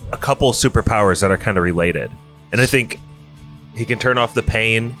got a couple superpowers that are kind of related, and I think he can turn off the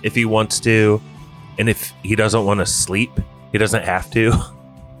pain if he wants to, and if he doesn't want to sleep, he doesn't have to.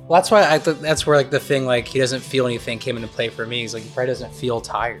 Well, that's why that's where like the thing like he doesn't feel anything came into play for me. He's like he probably doesn't feel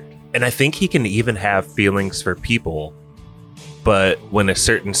tired. And I think he can even have feelings for people, but when a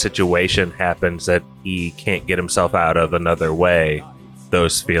certain situation happens that he can't get himself out of another way,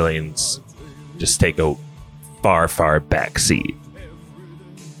 those feelings just take a far, far back seat.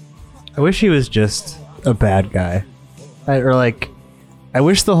 I wish he was just a bad guy. I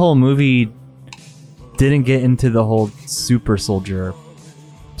wish the whole movie didn't get into the whole super soldier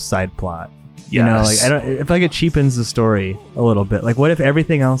side plot. Yes. I feel like it cheapens the story a little bit. Like, what if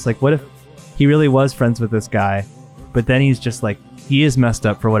everything else, like, what if he really was friends with this guy, but then he's just like, he is messed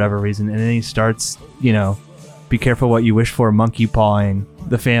up for whatever reason, and then he starts, be careful what you wish for, monkey pawing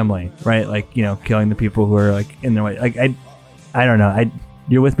the family, right? Like, killing the people who are like in their way. Like, I don't know.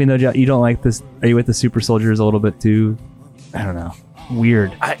 You're with me though, Joe? You don't like this? Are you with the super soldiers a little bit too? I don't know.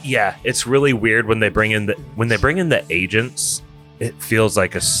 Weird. Yeah, it's really weird when they bring in the agents. It feels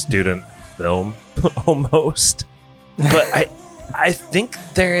like a student film almost. But I think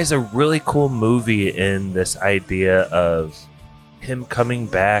there is a really cool movie in this idea of him coming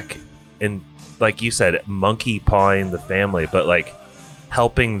back and, like you said, monkey pawing the family, but like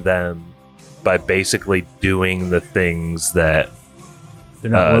helping them by basically doing the things that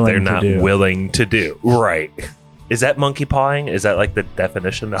they're not willing to do. Right. Is that monkey pawing? Is that like the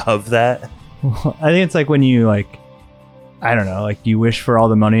definition of that? I think it's like when you like, I don't know, like you wish for all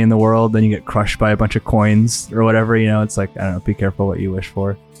the money in the world, then you get crushed by a bunch of coins or whatever, it's like, I don't know, be careful what you wish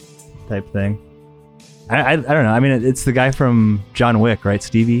for type thing. I don't know. I mean, it's the guy from John Wick, right,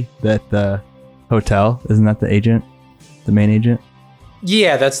 Stevie? That the hotel, isn't that the agent? The main agent?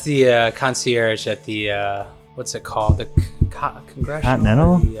 Yeah, that's the concierge at the, what's it called? The Congressional?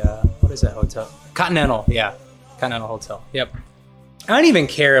 Continental? What is that hotel? Continental, yeah. Continental Hotel, yep. I don't even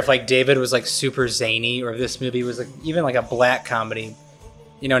care if like David was like super zany or if this movie was like even like a black comedy,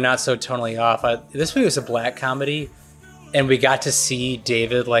 not so tonally off. This movie was a black comedy, and we got to see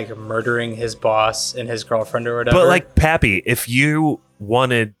David like murdering his boss and his girlfriend or whatever. But like, Pappy, if you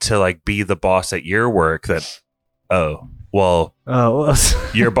wanted to like be the boss at your work,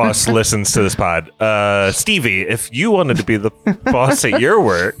 your boss listens to this pod. Stevie, if you wanted to be the boss at your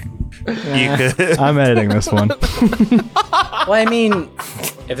work, you could. I'm editing this one. Well, I mean,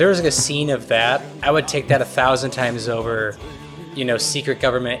 if there was like a scene of that, I would take that 1,000 times over, secret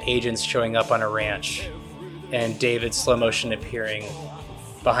government agents showing up on a ranch and David slow motion appearing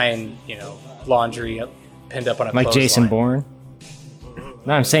behind, laundry pinned up on a like Jason clothesline. Bourne.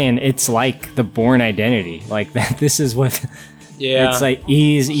 No, I'm saying it's like the Bourne identity. Like that. This is what. Yeah. It's like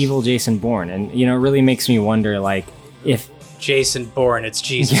he's evil Jason Bourne, and it really makes me wonder, like if Jason Bourne, it's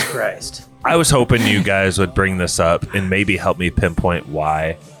Jesus Christ. I was hoping you guys would bring this up and maybe help me pinpoint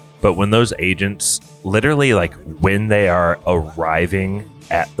why. But when those agents, literally, like when they are arriving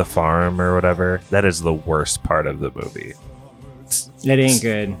at the farm or whatever, that is the worst part of the movie. It ain't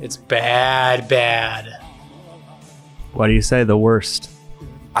good. It's bad. Why do you say the worst?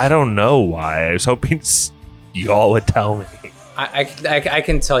 I don't know why. I was hoping y'all would tell me. I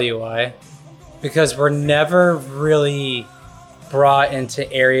can tell you why. because we're never really brought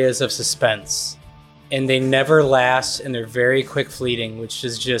into areas of suspense, and they never last, and they're very quick fleeting, which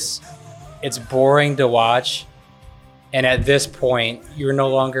is just, it's boring to watch. And at this point, you're no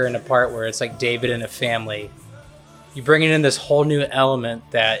longer in a part where it's like David and a family. You bring in this whole new element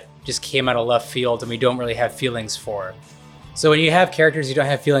that just came out of left field and we don't really have feelings for. So when you have characters you don't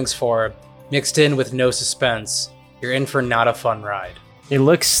have feelings for, mixed in with no suspense, you're in for not a fun ride. It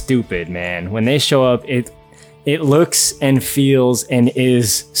looks stupid, man. When they show up, it looks and feels and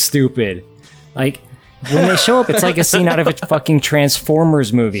is stupid. Like, when they show up, it's like a scene out of a fucking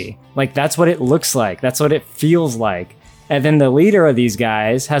Transformers movie. Like, that's what it looks like. That's what it feels like. And then the leader of these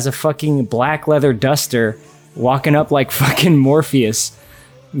guys has a fucking black leather duster walking up like fucking Morpheus.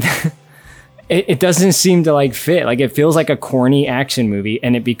 It doesn't seem to like fit. Like, it feels like a corny action movie,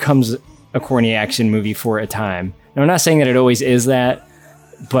 and it becomes a corny action movie for a time. And I'm not saying that it always is that,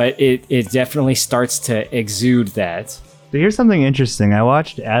 but it definitely starts to exude that. So here's something interesting. I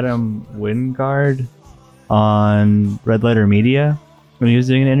watched Adam Wingard on Red Letter Media when he was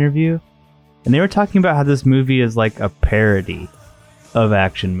doing an interview, and they were talking about how this movie is like a parody of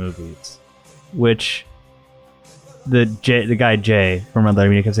action movies, which the guy Jay from Red Letter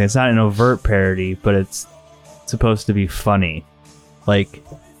Media kept saying it's not an overt parody, but it's supposed to be funny. Like,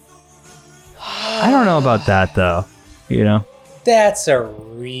 I don't know about that though, you know? That's a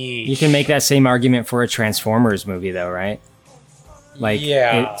reach. You can make that same argument for a Transformers movie though, right? Like,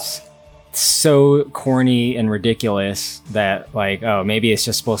 yeah. It's so corny and ridiculous that, like, oh, maybe it's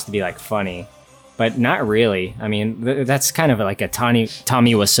just supposed to be like funny, but not really. I mean, that's kind of like a Tommy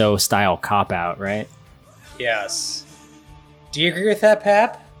Wiseau style cop out, right? Yes. Do you agree with that,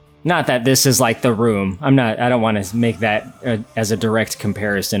 Pap? Not that this is like The Room. I don't want to make that as a direct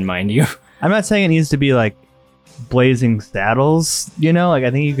comparison, mind you. I'm not saying it needs to be like Blazing Saddles, you know? Like,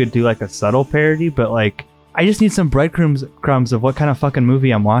 I think you could do like a subtle parody, but like, I just need some breadcrumbs of what kind of fucking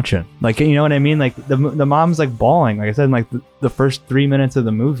movie I'm watching. Like, you know what I mean? Like, the mom's like bawling, like I said, in like the first 3 minutes of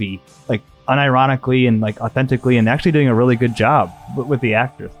the movie, like unironically and like authentically, and actually doing a really good job with the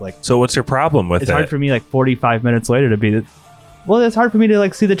actress. Like, So what's your problem with it's it? hard for me like 45 minutes later to be well, it's hard for me to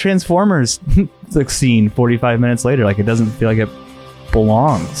like see the Transformers like scene 45 minutes later. Like, it doesn't feel like it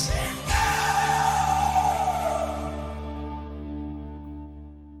belongs.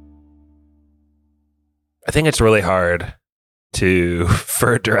 I think it's really hard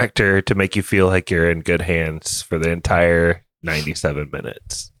for a director to make you feel like you're in good hands for the entire 97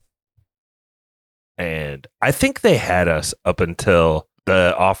 minutes. And I think they had us up until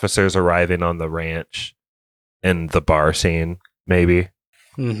the officers arriving on the ranch and the bar scene, maybe.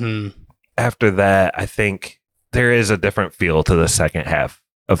 Mm-hmm. After that, I think there is a different feel to the second half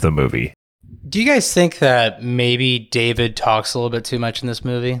of the movie. Do you guys think that maybe David talks a little bit too much in this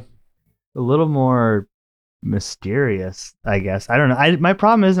movie? A little more mysterious, I guess. I don't know. My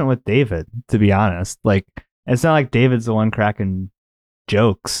problem isn't with David, to be honest. Like, it's not like David's the one cracking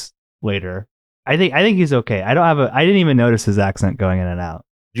jokes later. I think he's okay. I didn't even notice his accent going in and out.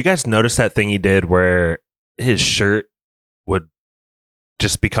 Did you guys notice that thing he did where his shirt would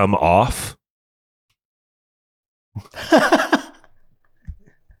just become off?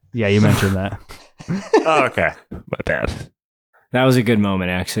 Yeah, you mentioned that. Oh, okay. My bad. That was a good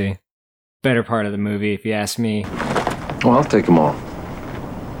moment, actually. Better part of the movie, if you ask me. Well, I'll take them all.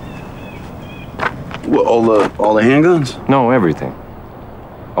 Well, all the handguns? No, everything.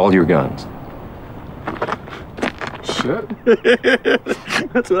 All your guns. Shit.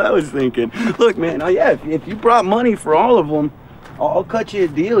 That's what I was thinking. Look, man, if you brought money for all of them, I'll cut you a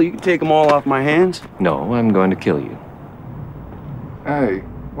deal. You can take them all off my hands. No, I'm going to kill you. Hey,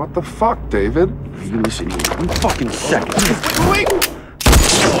 what the fuck, David? You listen here. 1 fucking second. Wait!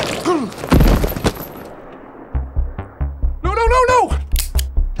 No!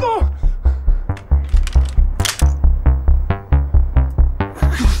 Oh.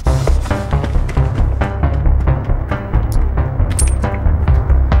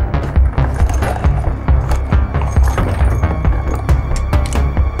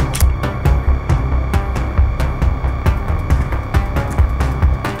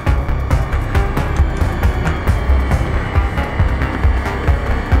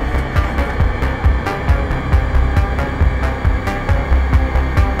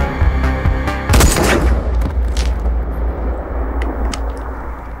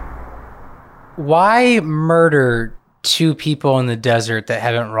 Why murder 2 people in the desert that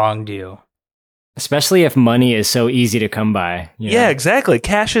haven't wronged you? Especially if money is so easy to come by. You know? Yeah, exactly.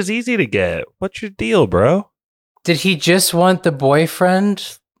 Cash is easy to get. What's your deal, bro? Did he just want the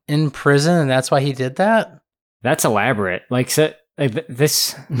boyfriend in prison and that's why he did that? That's elaborate. Like, so like,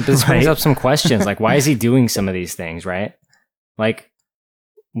 this brings Right. up some questions. Like, why is he doing some of these things, right? Like,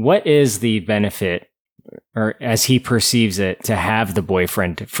 what is the benefit, or as he perceives it, to have the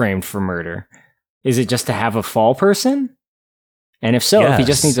boyfriend framed for murder? Is it just to have a fall person? And if so, if he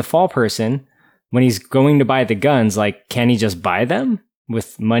just Yes. needs a fall person, when he's going to buy the guns, like, can he just buy them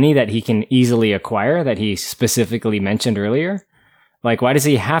with money that he can easily acquire that he specifically mentioned earlier? Like, why does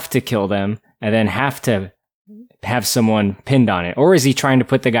he have to kill them and then have to have someone pinned on it? Or is he trying to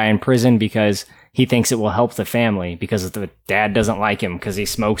put the guy in prison because he thinks it will help the family because the dad doesn't like him because he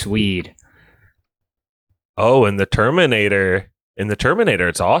smokes weed? Oh, in the Terminator,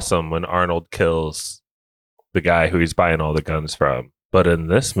 it's awesome when Arnold kills the guy who he's buying all the guns from. But in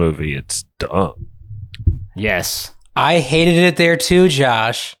this movie, it's dumb. Yes. I hated it there too,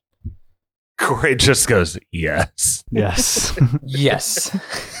 Josh. Corey just goes, yes. Yes. Yes.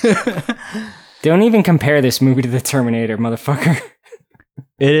 Don't even compare this movie to the Terminator, motherfucker.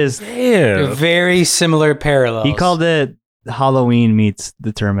 It is. Damn. Very similar parallels. He called it Halloween meets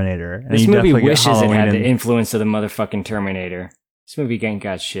the Terminator. And This you movie definitely get wishes it Halloween had the in- influence of the motherfucking Terminator. This movie ain't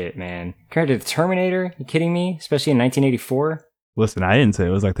got shit, man. Compared to the Terminator, you kidding me? Especially in 1984. Listen, I didn't say it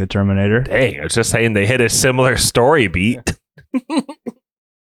was like the Terminator. Dang, I was just saying they hit a similar story beat.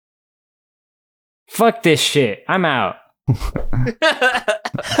 Fuck this shit. I'm out.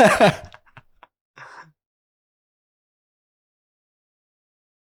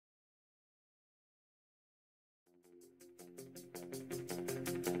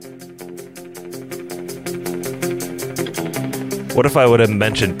 What if I would have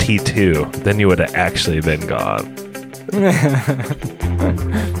mentioned T2? Then you would have actually been gone.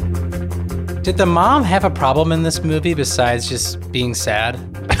 Did the mom have a problem in this movie besides just being sad?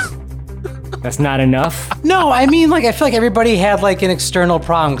 That's not enough. No, I mean, like, I feel like everybody had, like, an external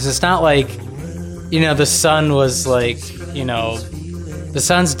problem, because it's not like, you know, the son was, like, you know, the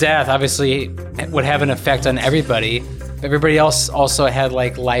son's death obviously would have an effect on everybody. Everybody else also had,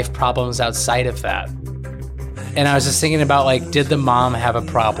 like, life problems outside of that. And I was just thinking about, like, did the mom have a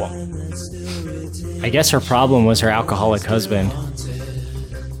problem? I guess her problem was her alcoholic husband.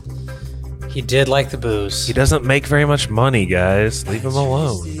 He did like the booze. He doesn't make very much money, guys. Leave him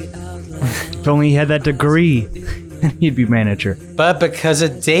alone. If only he had that degree, he'd be manager. But because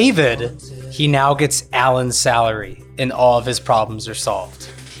of David, he now gets Alan's salary, and all of his problems are solved.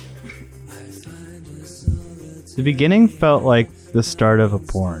 The beginning felt like the start of a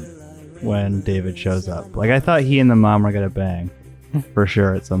porn when David shows up. Like, I thought he and the mom were gonna bang for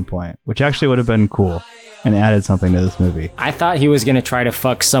sure at some point, which actually would have been cool and added something to this movie. I thought he was going to try to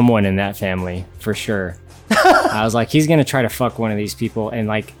fuck someone in that family, for sure. I was like, he's going to try to fuck one of these people, and,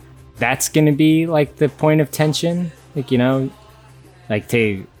 like, that's going to be, like, the point of tension. Like, you know, like,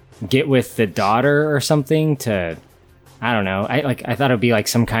 to get with the daughter or something to, I don't know. I thought it would be, like,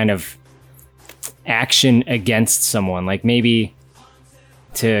 some kind of action against someone. Like, maybe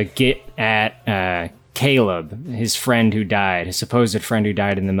to get at Caleb, his friend who died, his supposed friend who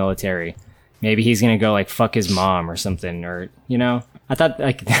died in the military. Maybe he's gonna go, like, fuck his mom or something, or, you know. I thought,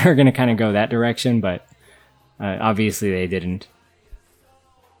 like, they were gonna kind of go that direction, but obviously they didn't.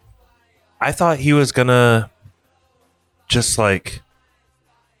 I thought he was gonna just like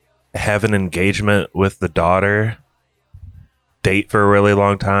have an engagement with the daughter, date for a really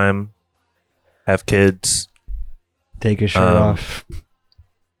long time, have kids, Take his shirt off.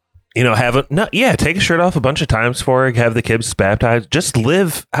 you know, take his shirt off a bunch of times for her, have the kids baptized, just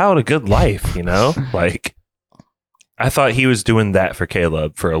live out a good life, you know? Like, I thought he was doing that for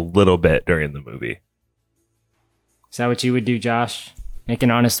Caleb for a little bit during the movie. Is that what you would do, Josh? Make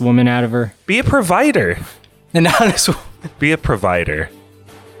an honest woman out of her? Be a provider. An honest Be a provider.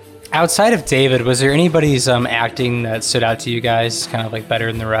 Outside of David, was there anybody's acting that stood out to you guys kind of like better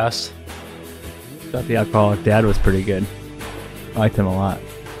than the rest? Thought the alcoholic dad was pretty good. I liked him a lot.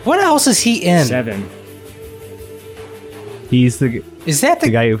 What else is he in? 7. He's the Is that the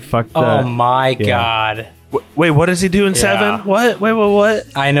guy who fucked the... Oh my yeah. God. Wait, what does he do in 7? What? Wait, what?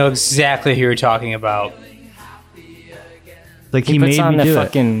 I know exactly who you're talking about. Like, He he puts made on me the do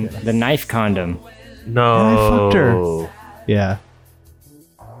fucking it. the knife condom. No. And I fucked her. Yeah.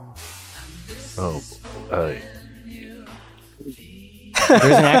 Oh. There's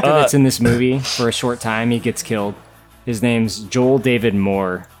an actor that's in this movie for a short time. He gets killed. His name's Joel David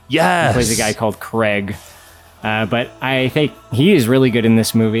Moore. Yes. He plays a guy called Craig. But I think he is really good in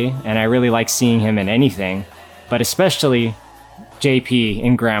this movie, and I really like seeing him in anything, but especially JP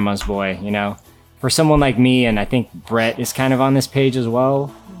in Grandma's Boy, you know? For someone like me, and I think Brett is kind of on this page as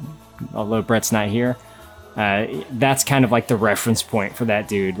well, although Brett's not here, that's kind of like the reference point for that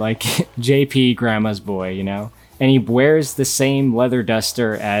dude. Like, JP, Grandma's Boy, you know? And he wears the same leather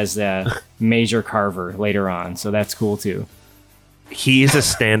duster as Major Carver later on, so that's cool too. He's a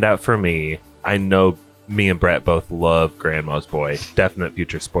standout for me. I know me and Brett both love Grandma's Boy. Definite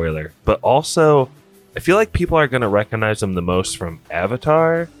future spoiler. But also, I feel like people are going to recognize him the most from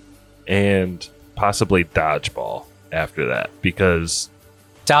Avatar and possibly Dodgeball after that, because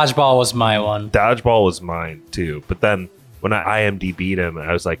Dodgeball was my one. Dodgeball was mine too. But then when I IMDb'd him,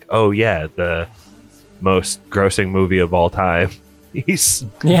 I was like, oh yeah, the most grossing movie of all time. He's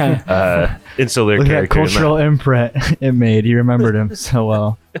insular Look at that character. cultural imprint it made. He remembered him so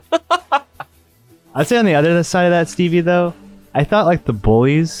well. I'd say on the other side of that, Stevie, though, I thought like the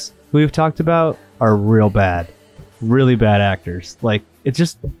bullies who we've talked about are real bad. Really bad actors. Like, it's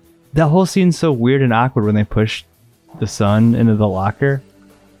just, that whole scene's so weird and awkward when they push the son into the locker.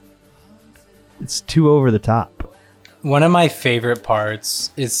 It's too over the top. One of my favorite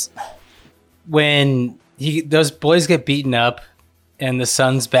parts is when those boys get beaten up and the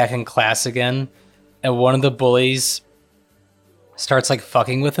son's back in class again, and one of the bullies starts like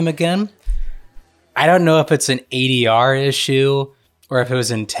fucking with him again. I don't know if it's an ADR issue or if it was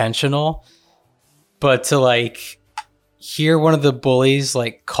intentional, but to like hear one of the bullies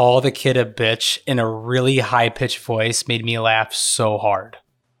like call the kid a bitch in a really high pitched voice made me laugh so hard.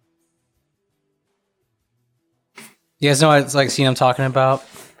 You guys know what it's like scene I'm talking about?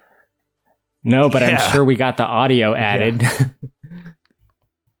 No, but I'm sure we got the audio added.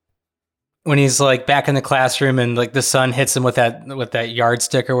 When he's like back in the classroom and like the son hits him with that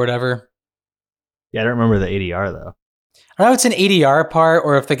yardstick or whatever. Yeah, I don't remember the ADR though. I don't know if it's an ADR part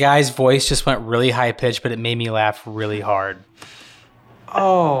or if the guy's voice just went really high pitched, but it made me laugh really hard.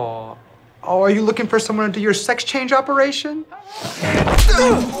 Oh, are you looking for someone to do your sex change operation? You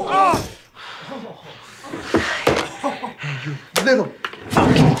little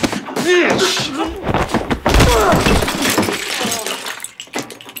fucking bitch!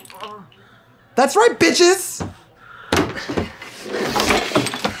 That's right, bitches!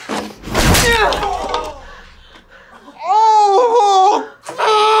 Oh,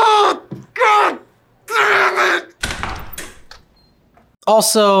 God damn it!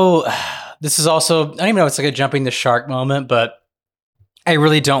 Also, this is also, I don't even know if it's like a jumping the shark moment, but I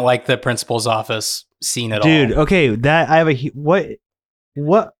really don't like the principal's office scene at all. Dude, okay, that I have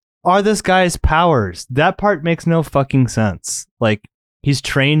what are this guy's powers? That part makes no fucking sense. Like, he's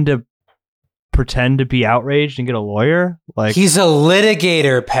trained to pretend to be outraged and get a lawyer? Like, he's a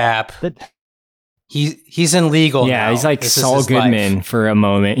litigator, Pap. He's in legal now. Yeah, he's like This is Saul his Goodman life. for a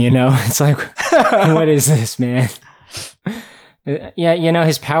moment, you know? It's like, what is this, man? Yeah, you know,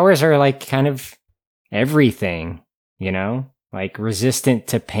 his powers are like kind of everything, you know? Like resistant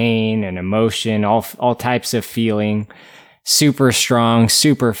to pain and emotion, all types of feeling, super strong,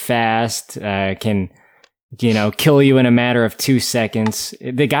 super fast, can, you know, kill you in a matter of 2 seconds.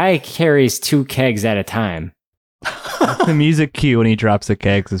 The guy carries 2 kegs at a time. the music cue when he drops the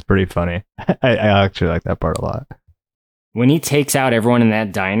kegs is pretty funny. I actually like that part a lot. When he takes out everyone in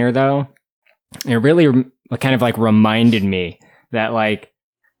that diner, though, it really kind of like reminded me that like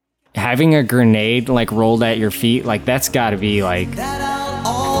having a grenade like rolled at your feet, like that's got to be like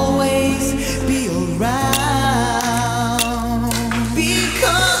Always be around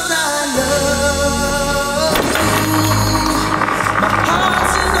because I love you. My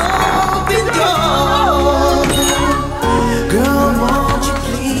heart's an open door. Girl, won't you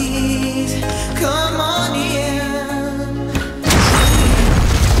please come on in?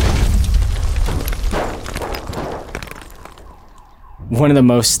 one of the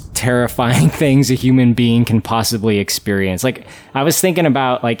most terrifying things a human being can possibly experience. Like, I was thinking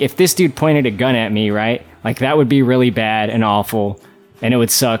about, like, if this dude pointed a gun at me, right? Like, that would be really bad and awful, and it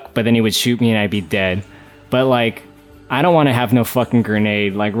would suck, but then he would shoot me and I'd be dead. But, like, I don't want to have no fucking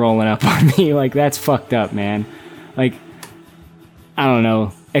grenade, like, rolling up on me. Like, that's fucked up, man. Like, I don't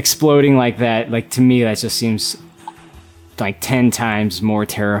know. Exploding like that, like, to me, that just seems, like, 10 times more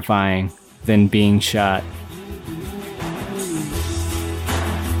terrifying than being shot.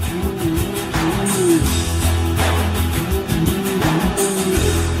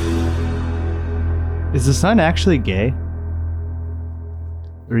 Is the son actually gay?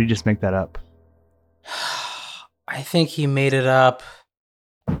 Or did he just make that up? I think he made it up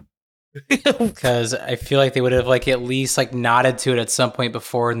because I feel like they would have like at least like nodded to it at some point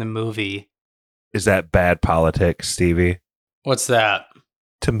before in the movie. Is that bad politics, Stevie? What's that?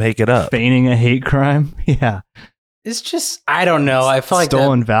 To make it up. Feigning a hate crime? Yeah. It's just, I don't know. I felt like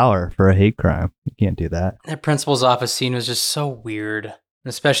stolen valor for a hate crime. You can't do that. that principal's office scene was just so weird.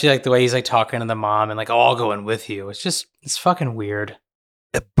 Especially like the way he's like talking to the mom and like, oh, I'll go in with you. It's fucking weird.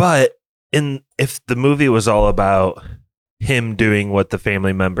 But if the movie was all about him doing what the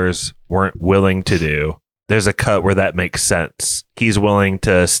family members weren't willing to do, there's a cut where that makes sense. He's willing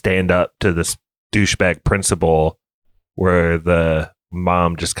to stand up to this douchebag principal where the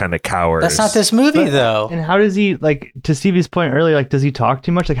mom just kind of cowers. That's not this movie, though. And how does he, like, to Stevie's point earlier, like, does he talk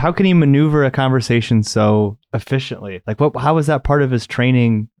too much? Like, how can he maneuver a conversation so efficiently? Like, how is that part of his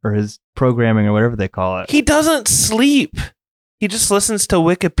training or his programming or whatever they call it? He doesn't sleep. He just listens to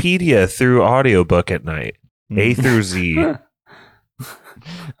Wikipedia through audiobook at night. A through Z.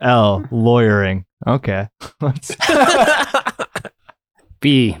 L, lawyering. Okay.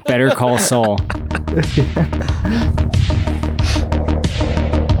 B, Better Call Saul.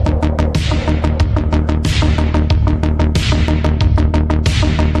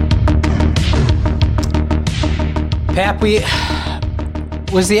 Pap,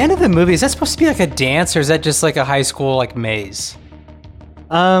 was the end of the movie, is that supposed to be like a dance, or is that just like a high school like maze?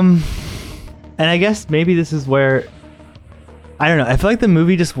 And I guess maybe this is where, I don't know, I feel like the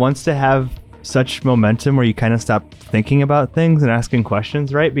movie just wants to have such momentum where you kind of stop thinking about things and asking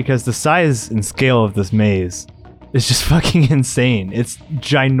questions, right? Because the size and scale of this maze is just fucking insane. It's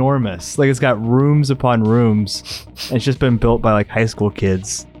ginormous. Like, it's got rooms upon rooms. And it's just been built by like high school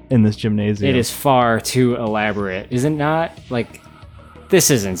kids in this gymnasium. It is far too elaborate, is it not? Like,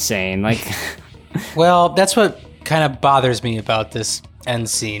 this is insane. Like, well, that's what kind of bothers me about this end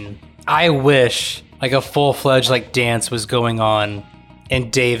scene. I wish like a full-fledged like dance was going on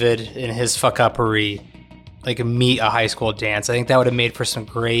and David and his fuck-uppery like meet a high school dance. I think that would have made for some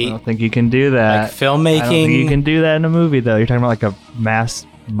great, I don't think you can do that. like, filmmaking. I don't think you can do that in a movie, though. You're talking about like a mass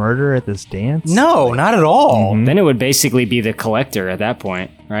murder at this dance? No, not at all. Then it would basically be the Collector at that point,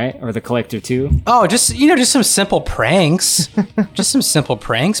 right? Or the Collector 2. Oh, just some simple pranks. Just some simple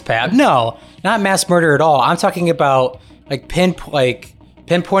pranks, Pat. No, not mass murder at all. I'm talking about like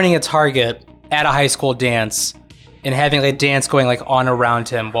pinpointing a target at a high school dance and having a dance going like on around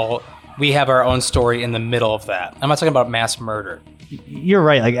him while we have our own story in the middle of that. I'm not talking about mass murder. You're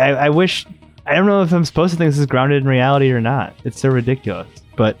right. Like, I wish, I don't know if I'm supposed to think this is grounded in reality or not. It's so ridiculous.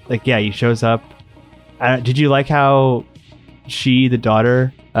 But like, yeah, he shows up. Did you like how the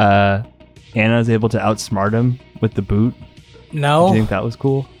daughter, Anna, is able to outsmart him with the boot? No. Did you think that was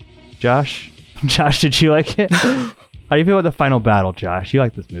cool? Josh, did you like it? How do you feel about the final battle, Josh? You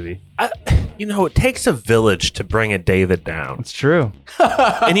like this movie? It takes a village to bring a David down. It's true.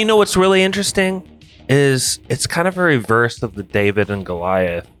 And you know what's really interesting is it's kind of a reverse of the David and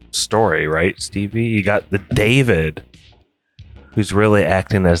Goliath story, right, Stevie? You got the David who's really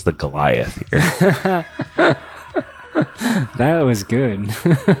acting as the Goliath here. That was good.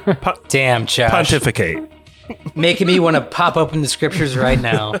 Damn, Josh. Pontificate. Making me want to pop open the scriptures right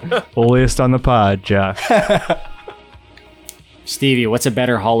now. Holiest on the pod, Josh. Stevie, what's a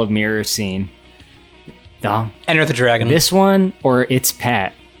better Hall of Mirrors scene? Enter the Dragon. This one or It's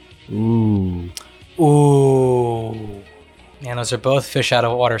Pat? Ooh. Man, those are both fish out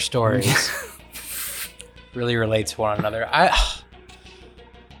of water stories. Really relate to one another.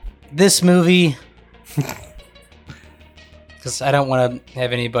 This movie, because I don't want to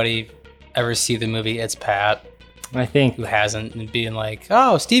have anybody ever see the movie It's Pat. I think who hasn't, and being like,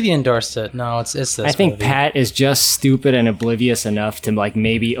 "Oh, Stevie endorsed it." No, it's this. I think movie. Pat is just stupid and oblivious enough to like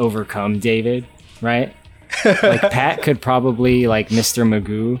maybe overcome David, right? Like Pat could probably like Mr.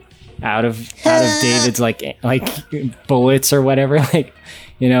 Magoo out of David's like bullets or whatever. Like,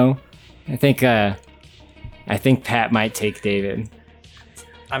 I think Pat might take David.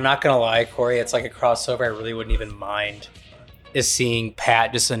 I'm not gonna lie, Corey. It's like a crossover I really wouldn't even mind. Is seeing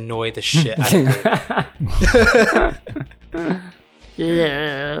Pat just annoy the shit out of David.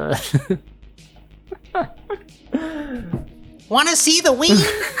 Yeah. Want to see the ween?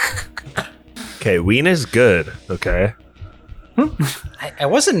 Okay, ween is good, okay? I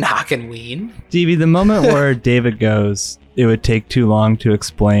wasn't knocking ween. Stevie, the moment where David goes, it would take too long to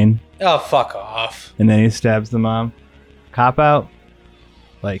explain. Oh, fuck off. And then he stabs the mom. Cop out?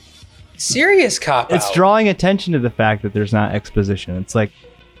 Like, serious cop out. It's drawing attention to the fact that there's not exposition. It's like,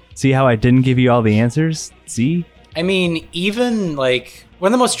 see how I didn't give you all the answers? See? I mean, even like one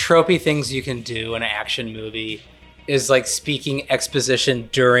of the most tropey things you can do in an action movie is like speaking exposition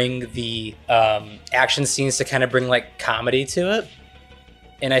during the action scenes to kind of bring like comedy to it.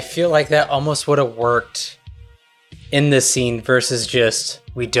 And I feel like that almost would have worked in this scene versus just,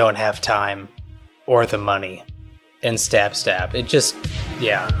 we don't have time or the money and stab. It just,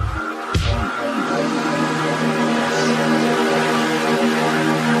 yeah.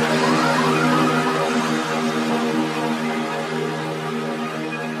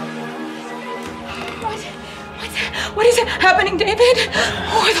 What is happening, David?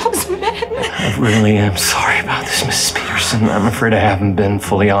 Who are those men? I really am sorry about this, Mrs. Peterson. I'm afraid I haven't been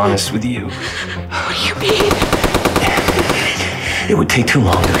fully honest with you. What do you mean? It would take too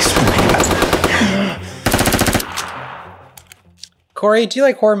long to explain. Corey, do you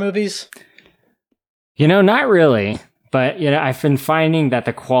like horror movies? You know, not really. But, you know, I've been finding that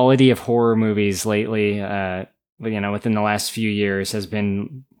the quality of horror movies lately, within the last few years has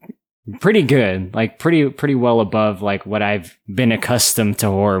been pretty good. Like, pretty well above, like, what I've been accustomed to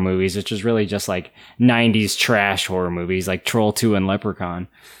horror movies, which is really just, like, 90s trash horror movies, like Troll 2 and Leprechaun.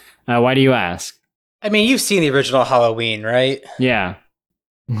 Why do you ask? I mean, you've seen the original Halloween, right? Yeah.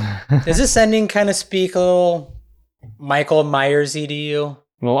 Does this ending kind of speak a little Michael Myers-y to you?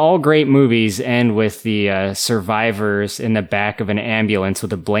 Well, all great movies end with the survivors in the back of an ambulance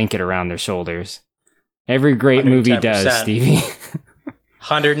with a blanket around their shoulders. Every great movie does, Stevie.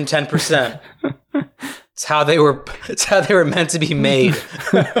 110%. It's how they were meant to be made.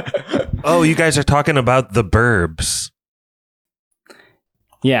 Oh, you guys are talking about The Burbs.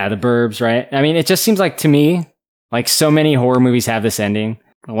 Yeah, The Burbs, right? I mean, it just seems like to me, like so many horror movies have this ending.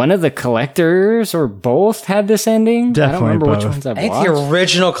 One of the Collectors or both had this ending. Definitely I don't remember both. which ones I've I think watched. the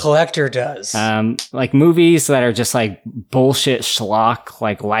original Collector does. Like movies that are just like bullshit schlock,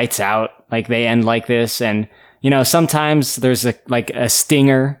 like Lights Out, like they end like this. And, you know, sometimes there's a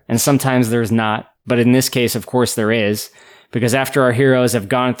stinger and sometimes there's not. But in this case, of course, there is. Because after our heroes have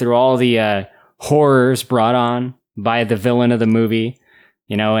gone through all the horrors brought on by the villain of the movie,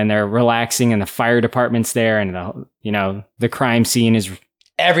 you know, and they're relaxing and the fire department's there and the crime scene is...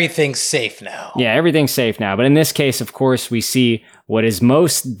 Everything's safe now. Yeah, everything's safe now. But in this case, of course, we see what is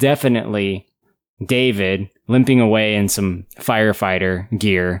most definitely David limping away in some firefighter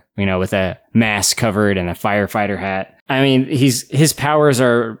gear, you know, with a mask covered and a firefighter hat. I mean, his powers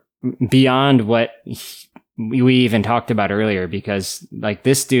are beyond what we even talked about earlier because, like,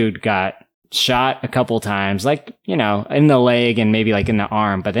 this dude got shot a couple times, like, you know, in the leg and maybe like in the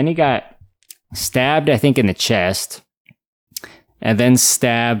arm, but then he got stabbed, I think, in the chest. And then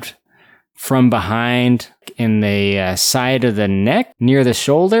stabbed from behind in the side of the neck, near the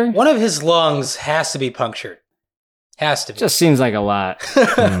shoulder. One of his lungs has to be punctured. Has to be. Just seems like a lot.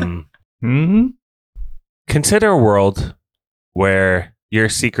 Mm-hmm. Consider a world where you're a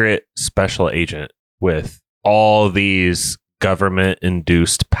secret special agent with all these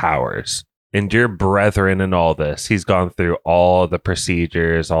government-induced powers. And your brethren in all this, he's gone through all the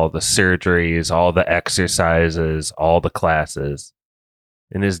procedures, all the surgeries, all the exercises, all the classes.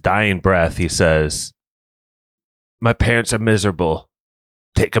 In his dying breath, he says, "My parents are miserable.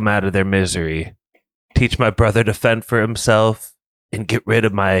 Take them out of their misery. Teach my brother to fend for himself and get rid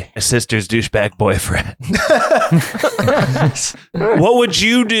of my sister's douchebag boyfriend." What would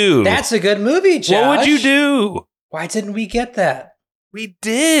you do? That's a good movie, Josh. What would you do? Why didn't we get that? We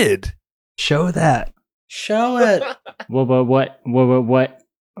did. Show that. Show it. What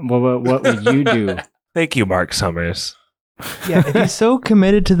would you do? Thank you, Mark Summers. Yeah, if he's so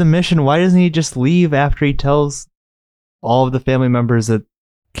committed to the mission, why doesn't he just leave after he tells all of the family members that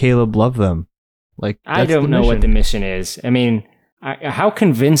Caleb loved them? Like, I don't know what the mission is. I mean, how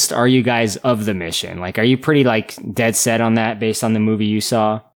convinced are you guys of the mission? Like, are you pretty, like, dead set on that based on the movie you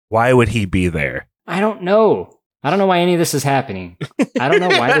saw? Why would he be there? I don't know. I don't know why any of this is happening. I don't know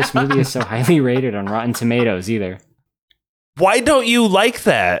why this movie is so highly rated on Rotten Tomatoes either. Why don't you like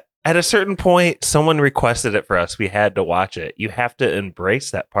that? At a certain point, someone requested it for us. We had to watch it. You have to embrace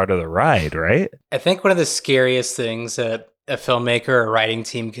that part of the ride, right? I think one of the scariest things that a filmmaker or writing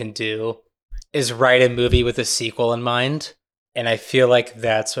team can do is write a movie with a sequel in mind. And I feel like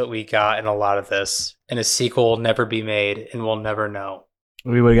that's what we got in a lot of this. And a sequel will never be made and we'll never know.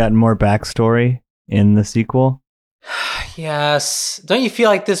 We would have gotten more backstory in the sequel. Yes. Don't you feel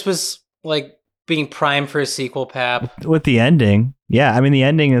like this was like being primed for a sequel, Pap? With the ending. Yeah, I mean, the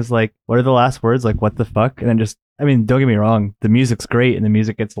ending is like, what are the last words? Like, what the fuck? And then just, I mean, don't get me wrong. The music's great and the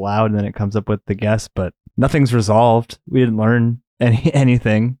music gets loud and then it comes up with the guess, but nothing's resolved. We didn't learn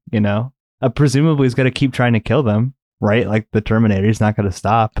anything, you know? Presumably he's got to keep trying to kill them, right? Like the Terminator, he's not going to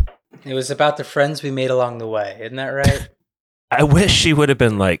stop. It was about the friends we made along the way. Isn't that right? I wish she would have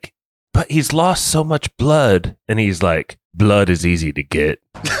been like, but he's lost so much blood. And he's like, blood is easy to get.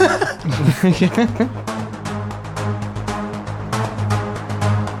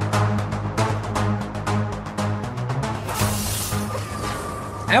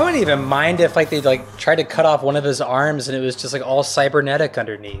 I wouldn't even mind if like they like tried to cut off one of his arms and it was just like all cybernetic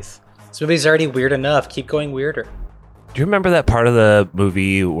underneath. This movie's already weird enough. Keep going weirder. Do you remember that part of the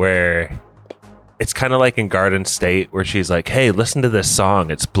movie where it's kind of like in Garden State where she's like, hey, listen to this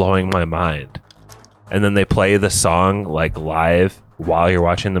song. It's blowing my mind. and then they play the song like live while you're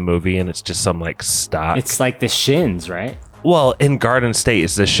watching the movie, and it's just some like stock. It's like the Shins, right? Well, in Garden State,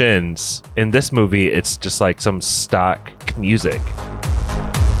 it's the Shins. In this movie, it's just like some stock music.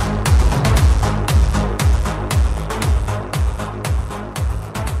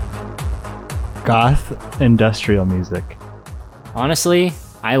 Goth industrial music. Honestly,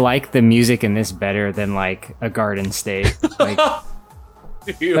 I like the music in this better than like a Garden State.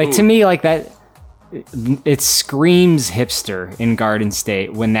 Like to me, like that, it screams hipster in Garden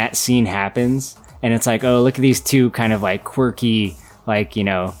State when that scene happens, and it's like, oh, look at these two kind of like quirky, like, you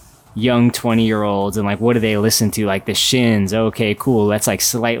know, young 20-year-olds, and like, what do they listen to? Like the Shins. Okay, cool. That's like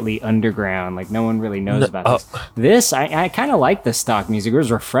slightly underground. Like no one really knows about this. This, I kind of like the stock music. It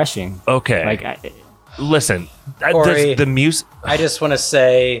was refreshing. Okay. Like, listen, Corey, the music. I just want to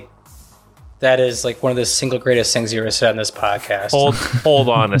say that is like one of the single greatest things you ever said on this podcast. Hold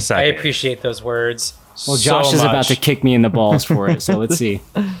on a I second. appreciate those words. well, Josh so is about much. to kick me in the balls for it, so let's see.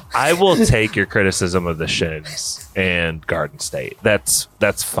 I will take your criticism of the Shins and Garden State. That's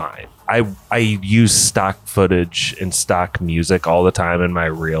fine. I use stock footage and stock music all the time in my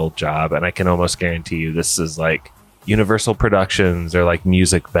real job, and I can almost guarantee you this is like Universal Productions or like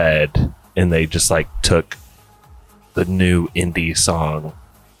Music Bed, and they just like took the new indie song,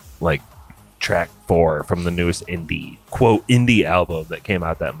 like track 4 from the newest indie album that came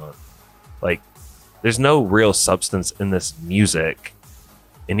out that month. Like, there's no real substance in this music.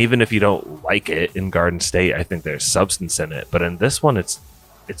 And even if you don't like it in Garden State, I think there's substance in it. But in this one, it's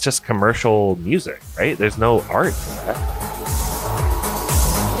just commercial music, right? There's no art to that.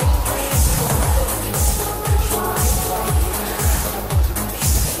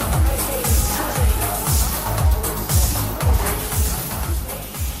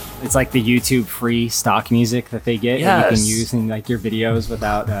 It's like the YouTube free stock music that they get that you can Yes. use in like your videos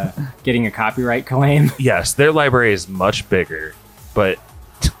without getting a copyright claim. Yes, their library is much bigger, but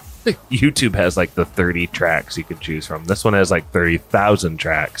YouTube has like the 30 tracks you can choose from. This one has like 30,000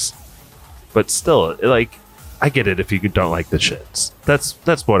 tracks. But still, like, I get it if you don't like the Shins. That's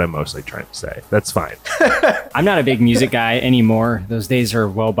what I'm mostly trying to say. That's fine. I'm not a big music guy anymore. Those days are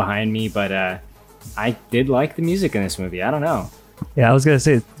well behind me, but I did like the music in this movie. I don't know. Yeah, I was gonna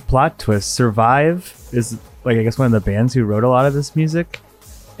say plot twist. Survive is like, I guess, one of the bands who wrote a lot of this music,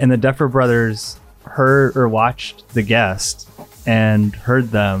 and the Duffer Brothers heard or watched The Guest and heard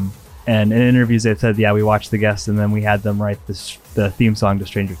them, and in interviews they've said, yeah, we watched The Guest and then we had them write the theme song to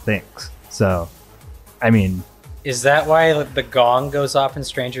Stranger Things. So, I mean, Is that why the gong goes off in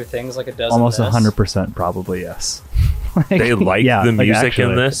Stranger Things like it does almost in this? 100% probably yes. They like yeah, the like, music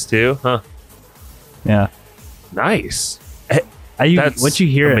actually. in this too, huh? Yeah. Nice. Once you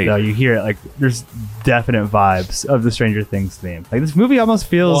hear it though, you hear it like there's definite vibes of the Stranger Things theme. Like this movie almost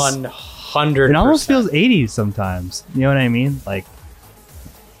feels 100%. It almost feels 80s sometimes. You know what I mean? Like,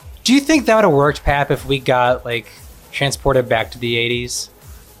 Do you think that would have worked, Pap, if we got like transported back to the 80s?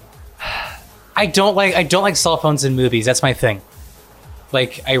 I don't like cell phones in movies. That's my thing.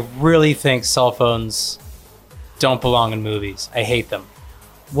 Like, I really think cell phones don't belong in movies. I hate them.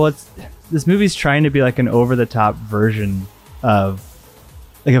 well, this movie's trying to be like an over-the-top version of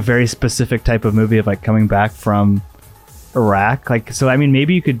like a very specific type of movie of like coming back from Iraq. Like, so I mean,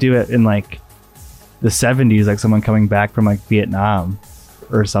 maybe you could do it in like the 70s, like someone coming back from like Vietnam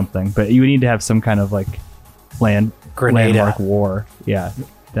or something. But you would need to have some kind of like Grenada. landmark war. Yeah.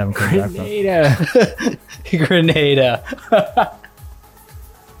 Them coming back from. Grenada. Grenada.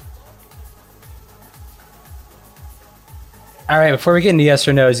 All right, before we get into yes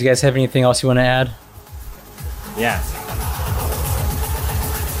or no's, you guys have anything else you want to add? Yeah.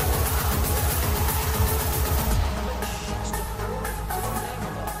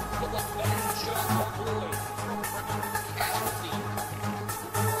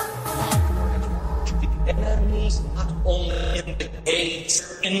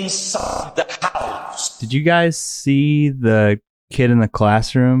 Inside the house. Did you guys see the kid in the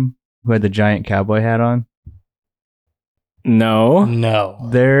classroom who had the giant cowboy hat on? No.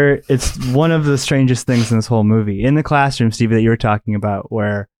 It's one of the strangest things in this whole movie. In the classroom, Stevie, that you were talking about,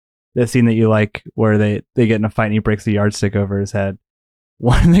 where the scene that you like, where they get in a fight and he breaks the yardstick over his head.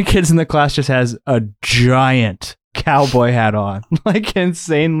 One of the kids in the class just has a giant cowboy hat on, like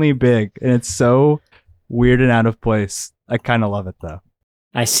insanely big, and it's so weird and out of place. I kind of love it though.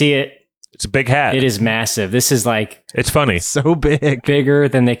 I see it. It's a big hat. It is massive. This is like... It's funny. So big. Bigger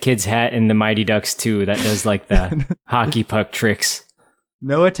than the kid's hat in the Mighty Ducks 2 that does like the hockey puck tricks.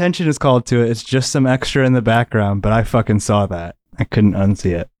 No attention is called to it. It's just some extra in the background, but I fucking saw that. I couldn't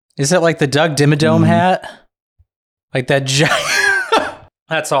unsee it. Is it like the Doug Dimmadome hat? Like that giant...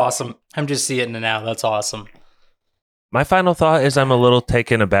 That's awesome. I'm just seeing it now. That's awesome. My final thought is I'm a little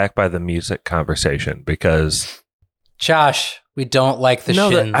taken aback by the music conversation because Josh, we don't like the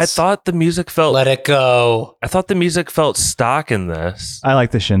no, Shins. I thought the music felt. Let it go. I thought the music felt stock in this, I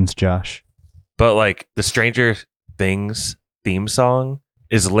like the Shins, Josh. but like the Stranger Things theme song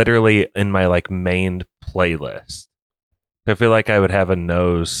is literally in my like main playlist. I feel like I would have a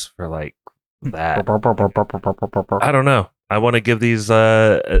nose for like that. I don't know. I want to give these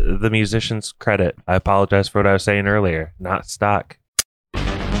the musicians credit. I apologize for what I was saying earlier. Not stock. You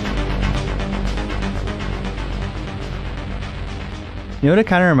know what it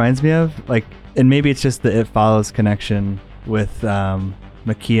kind of reminds me of? Like, and maybe it's just the It Follows connection with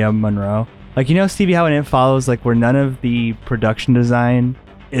Makia Monroe. Like, you know, Stevie, how in It Follows, like, where none of the production design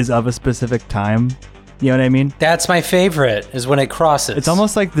is of a specific time. You know what I mean? That's my favorite, is when it crosses. It's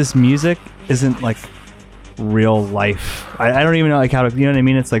almost like this music isn't like real life. I don't even know like how to, you know what I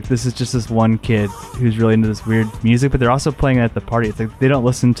mean? It's like this is just this one kid who's really into this weird music, but they're also playing it at the party. It's like they don't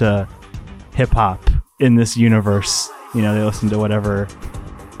listen to hip hop in this universe. You know, they listen to whatever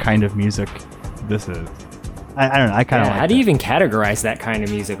kind of music this is. I don't know. I kind of like how do you even categorize that kind of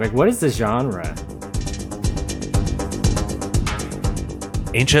music? Like, what is the genre?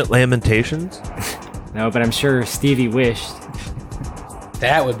 Ancient Lamentations? No, but I'm sure Stevie wished.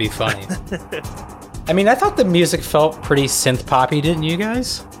 That would be funny. I mean, I thought the music felt pretty synth poppy, didn't you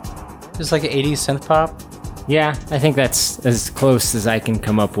guys? Just like an 80s synth pop. Yeah, I think that's as close as I can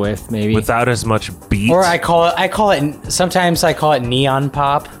come up with, maybe. Without as much beat. Or sometimes I call it neon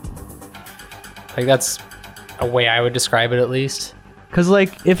pop. Like that's a way I would describe it at least. Because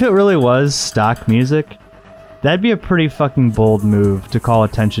like, if it really was stock music, that'd be a pretty fucking bold move to call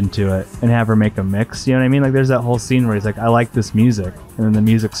attention to it and have her make a mix. You know what I mean? Like, there's that whole scene where he's like, I like this music. And then the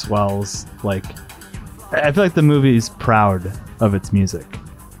music swells. Like, I feel like the movie's proud of its music.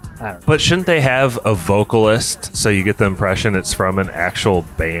 I don't know. But shouldn't they have a vocalist so you get the impression it's from an actual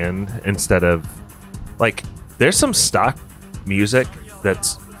band instead of like there's some stock music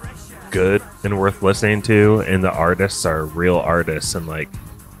that's good and worth listening to and the artists are real artists and like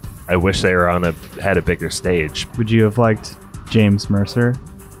I wish they were had a bigger stage. Would you have liked James Mercer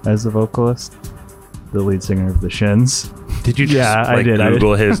as the vocalist? The lead singer of the Shins? Did you just I did.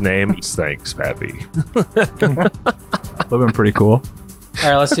 Google his name? Thanks, Pappy. Would've been pretty cool. All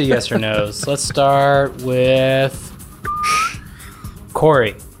right, let's do yes or no's. Let's start with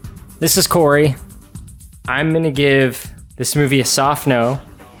Corey. This is Corey. I'm going to give this movie a soft no,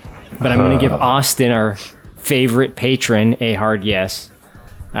 but I'm going to give Austin, our favorite patron, a hard yes.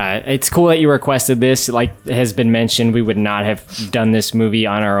 It's cool that you requested this. Like has been mentioned, we would not have done this movie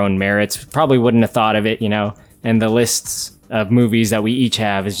on our own merits. Probably wouldn't have thought of it, you know, and the lists of movies that we each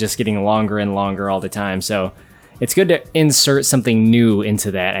have is just getting longer and longer all the time. So it's good to insert something new into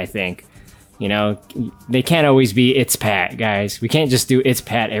that, I think. You know, they can't always be It's Pat, guys. We can't just do It's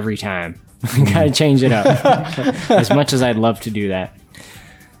Pat every time. We gotta change it up. As much as I'd love to do that.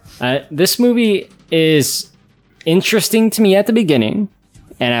 This movie is interesting to me at the beginning,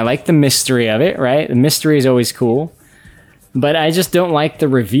 and I like the mystery of it, right? The mystery is always cool. But I just don't like the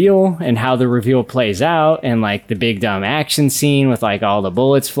reveal and how the reveal plays out and like the big dumb action scene with like all the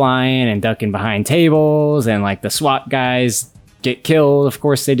bullets flying and ducking behind tables and like the SWAT guys get killed. Of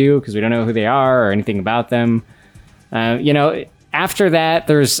course they do because we don't know who they are or anything about them. You know, after that,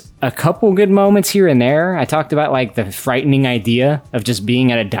 there's a couple good moments here and there. I talked about like the frightening idea of just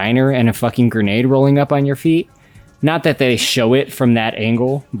being at a diner and a fucking grenade rolling up on your feet. Not that they show it from that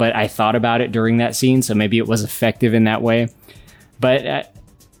angle, but I thought about it during that scene, so maybe it was effective in that way. But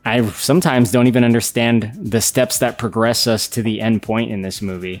I sometimes don't even understand the steps that progress us to the end point in this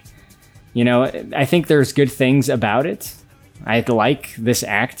movie. You know, I think there's good things about it. I like this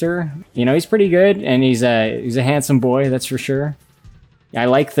actor. You know, he's pretty good, and he's a handsome boy, that's for sure. I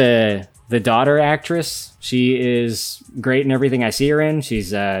like the daughter actress. She is great in everything I see her in.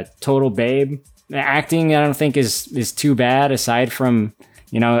 She's a total babe. The acting, I don't think is too bad. Aside from,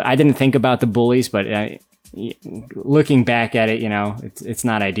 you know, I didn't think about the bullies, but looking back at it, you know, it's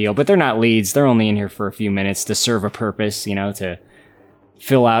not ideal. But they're not leads. They're only in here for a few minutes to serve a purpose, you know, to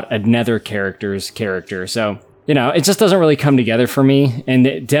fill out another character's character. So, you know, it just doesn't really come together for me, and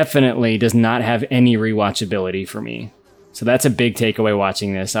it definitely does not have any rewatchability for me. So that's a big takeaway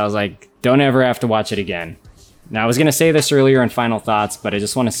watching this. I was like, don't ever have to watch it again. Now, I was going to say this earlier in final thoughts, but I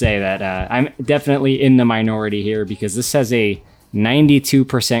just want to say that I'm definitely in the minority here because this has a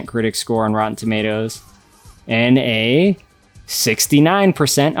 92% critic score on Rotten Tomatoes and a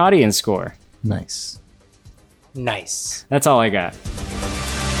 69% audience score. Nice. That's all I got.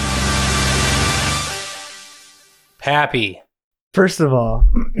 Pappy, First of all,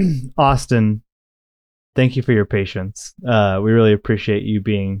 Austin, thank you for your patience. We really appreciate you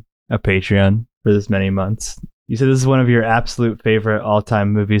being a Patreon for this many months. You said this is one of your absolute favorite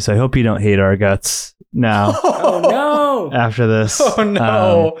all-time movies, so I hope you don't hate our guts now. Oh no! After this. Oh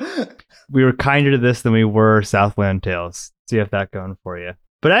no! We were kinder to this than we were Southland Tales. So you have that going for you.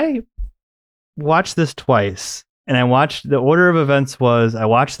 But I watched this twice, and the order of events was I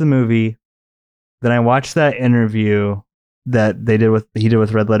watched the movie, then I watched that interview that he did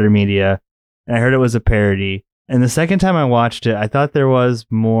with Red Letter Media, and I heard it was a parody. And the second time I watched it, I thought there was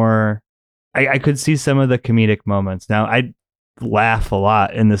more. I could see some of the comedic moments. Now, I laugh a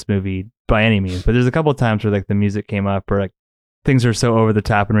lot in this movie by any means, but there's a couple of times where like the music came up or like things are so over the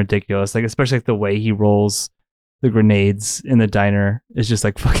top and ridiculous. Like especially like the way he rolls the grenades in the diner is just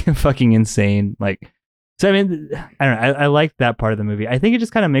like fucking insane. Like, so I mean, I don't know. I like that part of the movie. I think it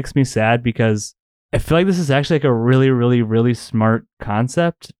just kind of makes me sad because I feel like this is actually like a really, really, really smart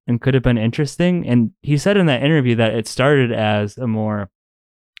concept and could have been interesting. And he said in that interview that it started as a more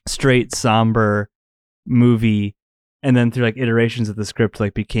straight, somber movie, and then through like iterations of the script,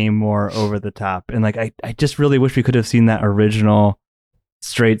 like became more over the top. And like, I just really wish we could have seen that original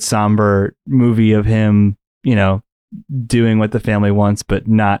straight, somber movie of him, you know, doing what the family wants, but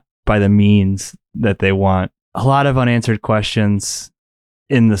not by the means that they want. A lot of unanswered questions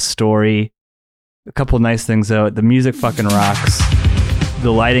in the story. A couple nice things though. The music fucking rocks.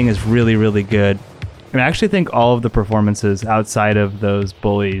 The lighting is really, really good. I mean, I actually think all of the performances outside of those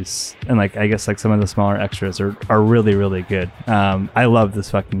bullies and like I guess like some of the smaller extras are really, really good. I love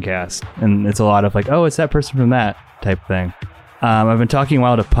this fucking cast, and it's a lot of like, oh, it's that person from that type thing. I've been talking a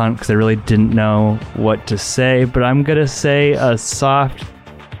while to punt because I really didn't know what to say, but I'm gonna say a soft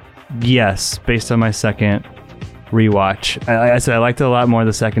yes based on my second rewatch. I said I liked it a lot more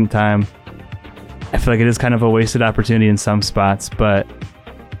the second time. I feel like it is kind of a wasted opportunity in some spots, but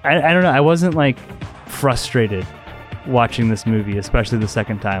I don't know. I wasn't like frustrated watching this movie, especially the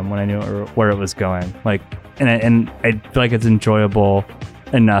second time when I knew where it was going. Like, and I feel like it's enjoyable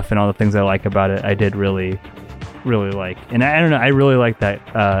enough, and all the things I like about it, I did really, really like. And I don't know. I really like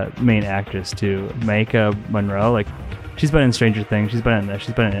that main actress too, Maika Monroe. Like, she's been in Stranger Things. She's been in this.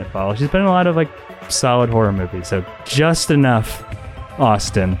 She's been in It Follows. She's been in a lot of like solid horror movies. So just enough,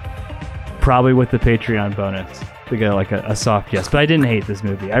 Austin. Probably with the Patreon bonus to get like a soft yes. But I didn't hate this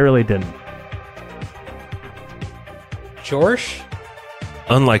movie. I really didn't. George?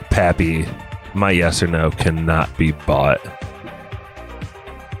 Unlike Pappy, my yes or no cannot be bought.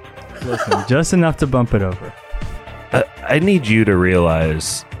 Listen, just enough to bump it over. I need you to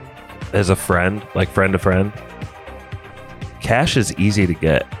realize, as a friend, like friend to friend, cash is easy to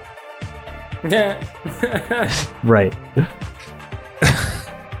get. Right.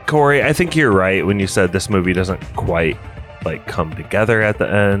 Corey, I think you're right when you said this movie doesn't quite like come together at the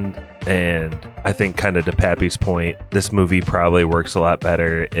end. And I think kind of to Pappy's point, this movie probably works a lot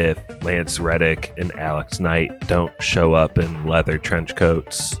better if Lance Reddick and Alex Knight don't show up in leather trench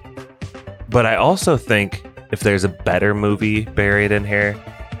coats. But I also think if there's a better movie buried in here,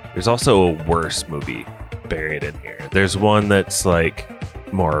 there's also a worse movie buried in here. There's one that's like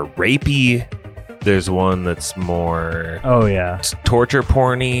more rapey. There's one that's more torture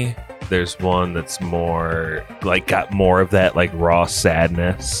porny. There's one that's more like got more of that like raw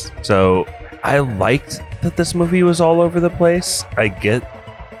sadness. So I liked that this movie was all over the place. I get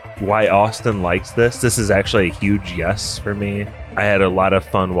why Austin likes this. This is actually a huge yes for me. I had a lot of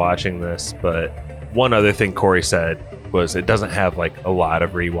fun watching this, but one other thing Corey said was it doesn't have like a lot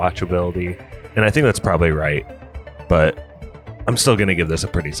of rewatchability, and I think that's probably right. But I'm still gonna give this a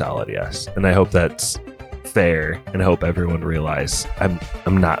pretty solid yes, and I hope that's fair, and I hope everyone realize I'm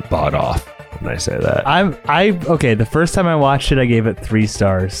not bought off when I say that. Okay, the first time I watched it, I gave it 3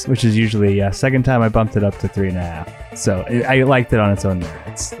 stars, which is usually a yes. Second time, I bumped it up to 3.5. So I liked it on its own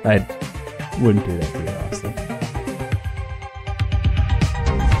merits. I wouldn't do that for you, Austin.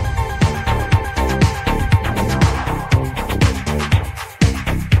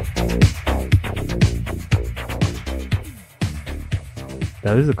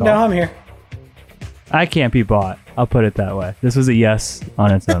 That is a call. No, I'm here. I can't be bought. I'll put it that way. This was a yes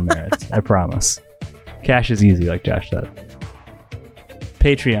on its own merits. I promise. Cash is easy, like Josh said.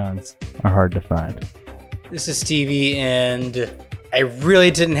 Patreons are hard to find. This is Stevie, and I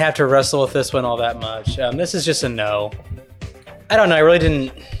really didn't have to wrestle with this one all that much. This is just a no. I don't know. I really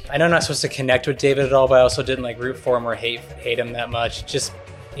didn't. I know I'm not supposed to connect with David at all, but I also didn't like root for him or hate him that much. Just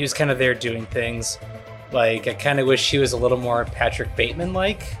he was kind of there doing things. Like I kind of wish he was a little more Patrick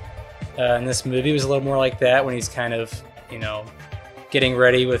Bateman-like. In this movie, it was a little more like that when he's kind of, you know, getting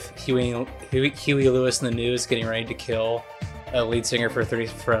ready with Huey Lewis in the news, getting ready to kill lead singer for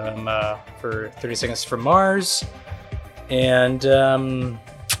 30 Seconds from Mars, and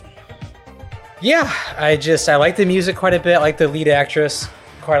yeah, I like the music quite a bit. I like the lead actress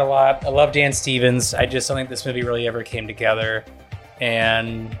quite a lot. I love Dan Stevens. I just don't think this movie really ever came together.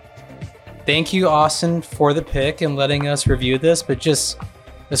 And thank you, Austin, for the pick and letting us review this, but just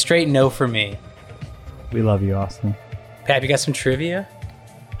a straight no for me. We love you, Austin. Pat, you got some trivia?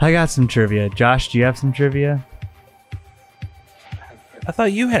 I got some trivia. Josh, do you have some trivia? I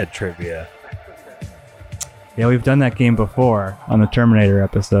thought you had trivia. Yeah, we've done that game before on the Terminator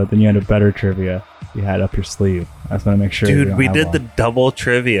episode. Then you had a better trivia you had up your sleeve. I just want to make sure. Dude, we did the double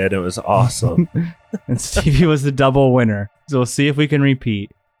trivia and it was awesome. And Stevie was the double winner. So we'll see if we can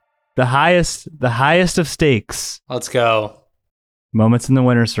repeat. The highest of stakes. Let's go. Moments in the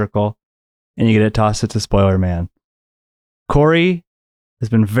winner's circle. And you get to toss it to Spoiler Man. Corey has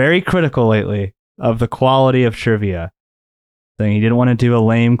been very critical lately of the quality of trivia, saying he didn't want to do a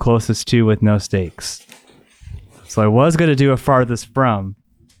lame closest to with no stakes. So I was going to do a farthest from,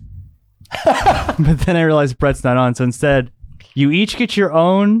 but then I realized Brett's not on. So instead, you each get your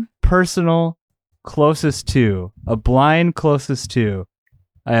own personal closest to, a blind closest to.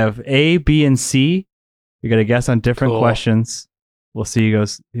 I have A, B, and C. You got to guess on different questions. We'll see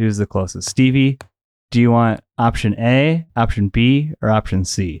who's the closest. Stevie, do you want option A, option B, or option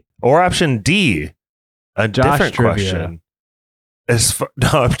C? Or option D, a Josh different trivia. question. No,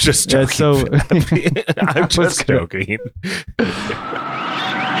 I'm just joking. I'm just joking.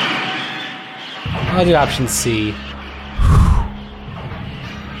 I'll do option C.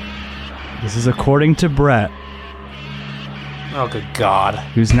 This is according to Brett, Oh, good God.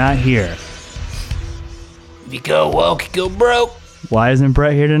 who's not here. If you go woke, you go broke. Why isn't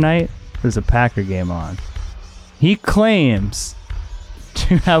Brett here tonight? There's a Packer game on. He claims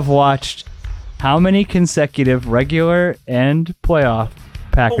to have watched how many consecutive regular and playoff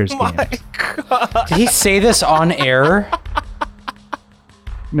Packers games? God. Did he say this on air?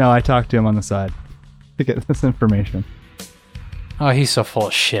 No, I talked to him on the side to get this information. Oh, he's so full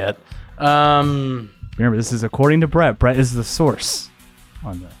of shit. Remember, this is according to Brett. Brett is the source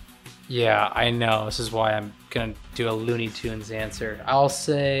on that. Yeah, I know. This is why I'm going to do a Looney Tunes answer. I'll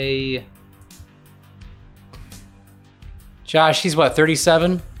say... Josh, he's what,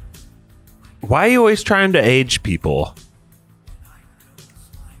 37? Why are you always trying to age people?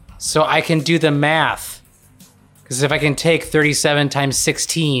 So I can do the math. Because if I can take 37 times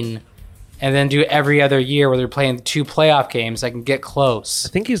 16 and then do every other year where they're playing 2 playoff games, I can get close. I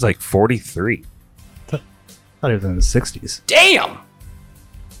think he's like 43. I thought he was in the 60s. Damn!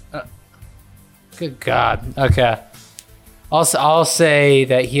 Good God. Okay. I'll say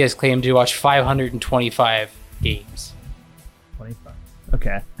that he has claimed to watch 525 games. 25. Okay.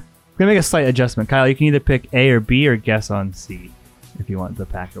 We're going to make a slight adjustment. Kyle, you can either pick A or B or guess on C if you want the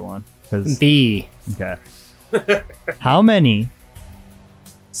Packer one. B. Okay. How many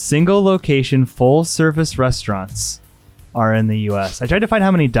single location full service restaurants are in the US? I tried to find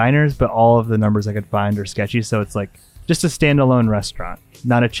how many diners, but all of the numbers I could find are sketchy. So it's like just a standalone restaurant,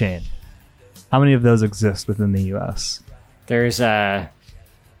 not a chain. How many of those exist within the US? There's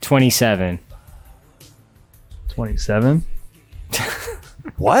 27. 27?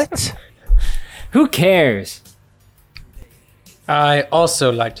 What? Who cares? I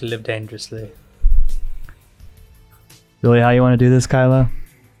also like to live dangerously. Really, how you want to do this, Kylo?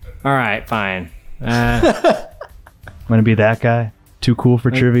 All right, fine. Want to be that guy? Too cool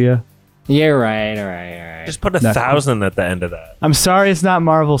for trivia? Yeah, right. All right. Just put 1,000 at the end of that. I'm sorry it's not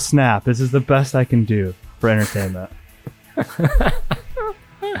Marvel Snap. This is the best I can do for entertainment.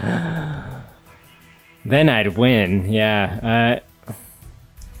 Then I'd win. Yeah.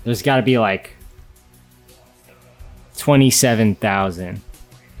 There's got to be like 27,000.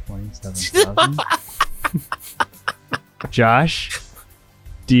 27,000? Josh,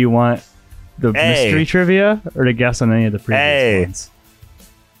 do you want the mystery trivia or to guess on any of the previous ones?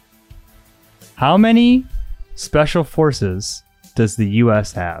 How many special forces does the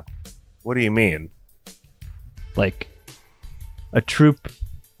U.S. have? What do you mean? Like a troop,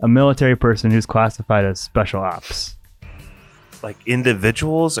 a military person who's classified as special ops. Like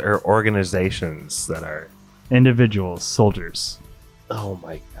individuals or organizations that are... Individuals, soldiers. Oh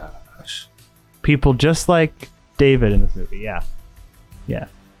my gosh. People just like David in this movie, yeah. Yeah.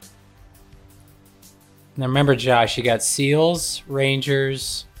 Now remember, Josh, you got SEALs,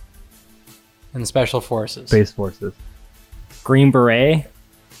 Rangers, and Special Forces. Space Forces. Green Beret?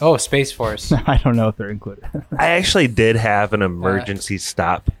 Oh, Space Force. I don't know if they're included. I actually did have an emergency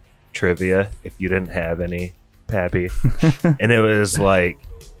stop trivia, if you didn't have any, Pappy. And it was like,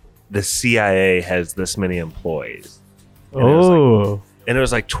 the CIA has this many employees. And it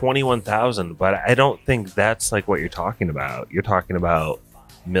was like 21,000, but I don't think that's like what you're talking about. You're talking about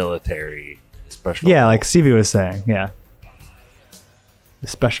military special. Yeah, like Stevie was saying. Yeah. The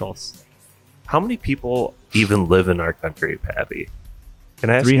specials. How many people even live in our country, Pappy? Can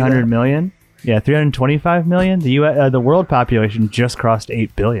I ask 300 million? Yeah, 325 million. The world population just crossed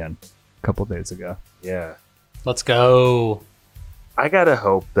 8 billion a couple days ago. Yeah. Let's go. I gotta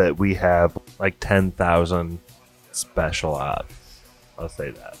hope that we have like 10,000 special ops. I'll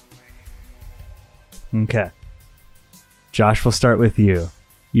say that. Okay. Josh, we'll start with you.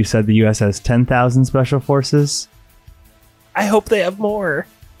 You said the U.S. has 10,000 special forces. I hope they have more.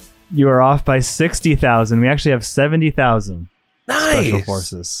 You are off by 60,000. We actually have 70,000 Nice. special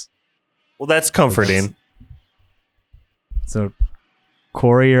forces. Well, that's comforting. So,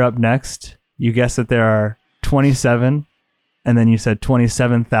 Corey, you're up next. You guessed that there are 27, and then you said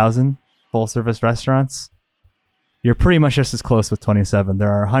 27,000 full-service restaurants. You're pretty much just as close with 27.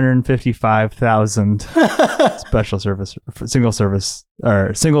 There are 155,000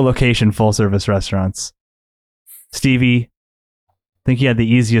 single location full service restaurants. Stevie, I think you had the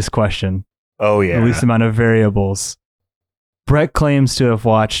easiest question. Oh yeah. The least amount of variables. Brett claims to have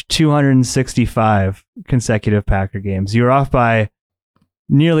watched 265 consecutive Packer games. You're off by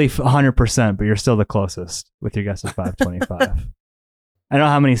nearly 100%, but you're still the closest with your guess of 525. I don't know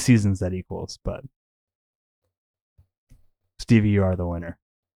how many seasons that equals, but Stevie, you are the winner.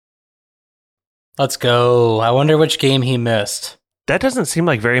 Let's go. I wonder which game he missed. That doesn't seem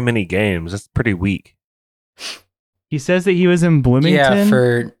like very many games. That's pretty weak. He says that he was in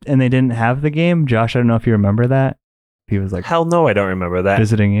Bloomington and they didn't have the game. Josh, I don't know if you remember that. He was like, hell no, I don't remember that.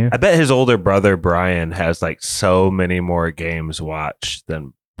 Visiting you. I bet his older brother Brian has like so many more games watched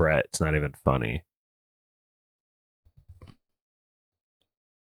than Brett. It's not even funny.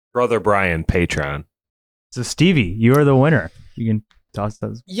 Brother Brian, Patreon. So Stevie, you are the winner. You can toss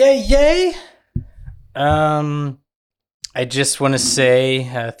those. Yay! I just want to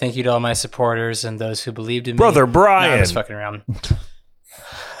say thank you to all my supporters and those who believed in me. Brother Brian. No, I was fucking around.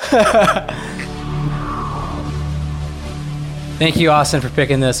 Thank you, Austin, for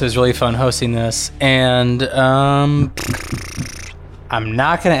picking this. It was really fun hosting this. And I'm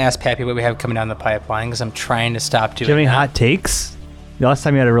not going to ask Pappy what we have coming down the pipeline because I'm trying to stop doing Do you have any that. hot takes? The last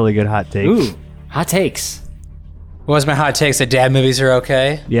time you had a really good hot take. Ooh, hot takes. What was my hot takes? That dad movies are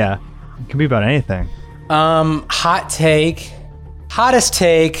okay? Yeah. It can be about anything. Hottest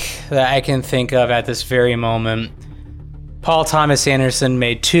take that I can think of at this very moment. Paul Thomas Anderson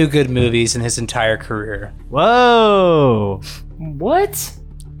made 2 good movies in his entire career. Whoa. What?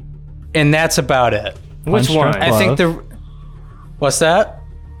 And that's about it. Which one? I think what's that?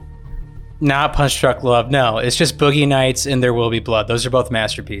 Not Punch Drunk Love. No, it's just Boogie Nights and There Will Be Blood. Those are both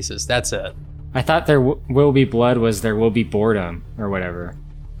masterpieces. That's it. I thought There Will Be Blood was There Will Be Boredom or whatever.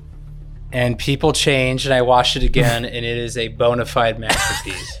 And people change, and I watched it again, and it is a bona fide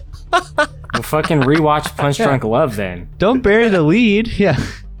masterpiece. Well, fucking rewatch Punch Drunk Love then. Don't bury the lead. Yeah.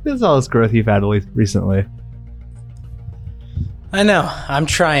 That's all this growth you've had recently. I know. I'm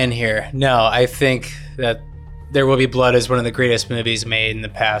trying here. No, I think that There Will Be Blood is one of the greatest movies made in the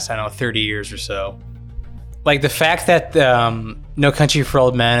past, 30 years or so. Like, the fact that No Country for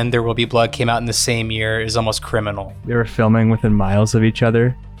Old Men and There Will Be Blood came out in the same year is almost criminal. They were filming within miles of each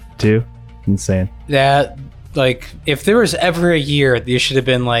other, too. Insane. That, like, if there was ever a year, there should have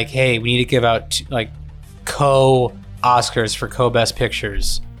been like, hey, we need to give out, co-Oscars for co-Best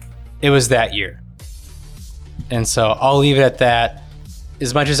Pictures. It was that year. And so I'll leave it at that.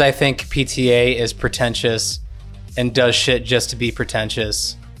 As much as I think PTA is pretentious and does shit just to be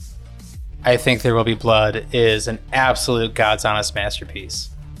pretentious, I think There Will Be Blood is an absolute God's honest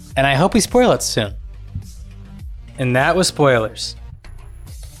masterpiece. And I hope we spoil it soon. And that was spoilers.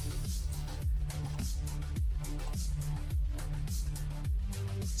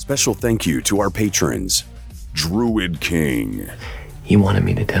 Special thank you to our patrons, Druid King. He wanted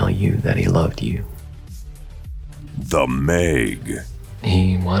me to tell you that he loved you. The Meg.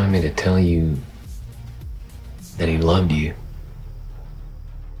 He wanted me to tell you that he loved you.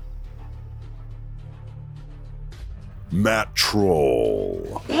 Matt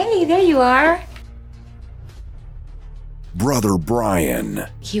Troll. Hey, there you are. Brother Brian.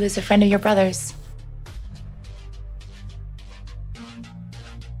 He was a friend of your brother's.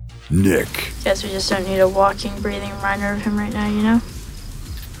 Nick. Guess we just don't need a walking, breathing reminder of him right now, you know?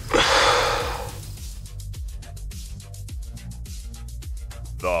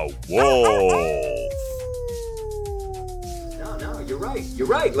 The Wolf. No, you're right. You're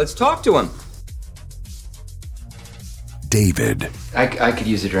right. Let's talk to him. David. I could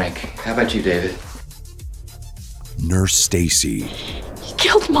use a drink. How about you, David? Nurse Stacy. He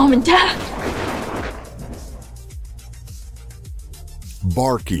killed Mom and Dad.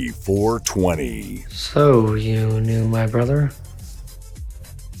 Barky 420. So, you knew my brother?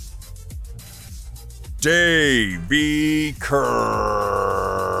 Davey Kerr.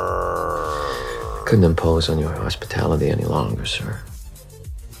 Couldn't impose on your hospitality any longer, sir.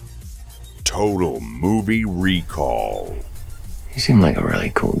 Total Movie Recall. You seem like a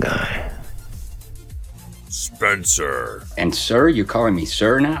really cool guy. Spencer. And sir, you calling me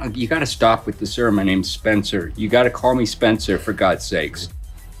sir now? You gotta stop with the sir. My name's Spencer. You gotta call me Spencer, for God's sakes.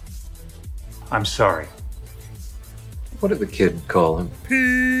 I'm sorry. What did the kid call him?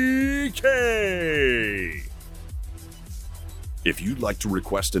 PK. If you'd like to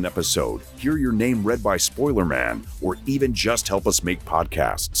request an episode, hear your name read by Spoiler Man, or even just help us make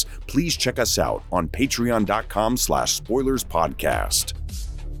podcasts, please check us out on patreon.com/spoilerspodcast.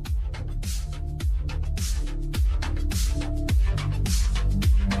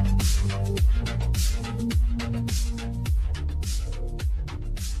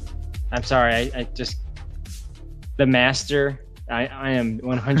 I'm sorry. I just the master. I am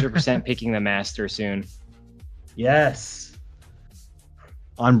 100% picking the master soon. Yes.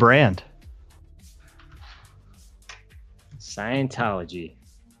 On brand. Scientology.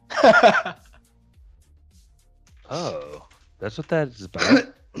 Oh, that's what that is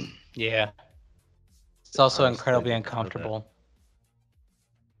about. Yeah. It's also I was incredibly thinking about uncomfortable.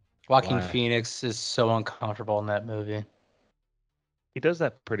 Joaquin Why? Phoenix is so uncomfortable in that movie. He does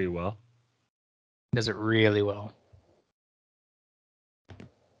that pretty well. He does it really well.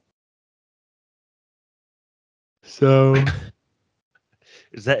 So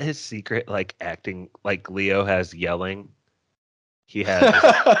Is that his secret, like acting like Leo has yelling? He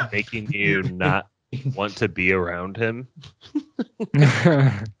has making you not want to be around him.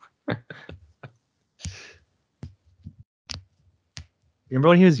 remember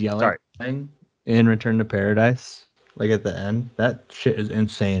when he was yelling Sorry. in Return to Paradise? Like at the end? That shit is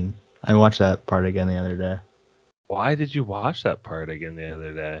insane. I watched that part again the other day. Why did you watch that part again the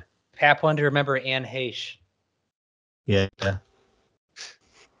other day? Pap wanted to remember Anne Heche. Yeah.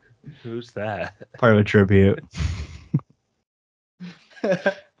 Who's that? Part of a tribute.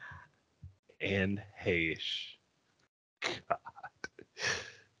 Anne Heche.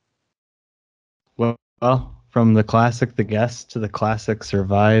 Well, from the classic The Guest to the classic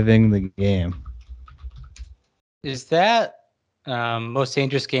Surviving the Game. Is that Most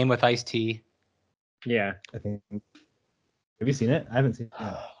Dangerous Game with Ice-T? Yeah. I think. Have you seen it? I haven't seen it.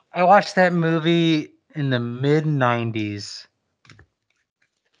 I watched that movie in the mid-90s.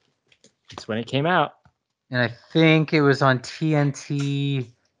 It's when it came out. And I think it was on TNT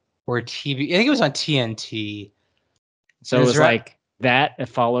or TV. I think it was on TNT. So it was like that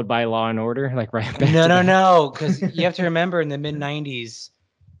followed by Law and Order, like right back. No, because you have to remember in the mid-90s,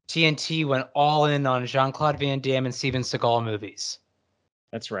 TNT went all in on Jean-Claude Van Damme and Steven Seagal movies.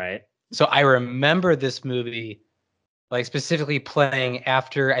 That's right. So I remember this movie, like specifically playing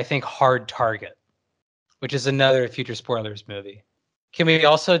after, I think, Hard Target, which is another Future Spoilers movie. Can we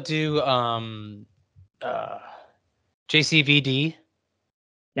also do JCVD?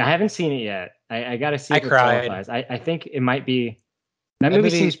 Yeah, I haven't seen it yet. I got to see if I it cried. qualifies. I think it might be. That movie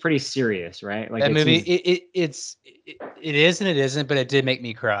seems pretty serious, right? Like That it movie, seems- it is and it isn't, but it did make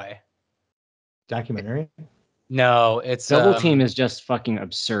me cry. Documentary? No, it's Double Team is just fucking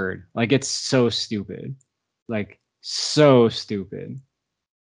absurd. Like it's so stupid. Like so stupid.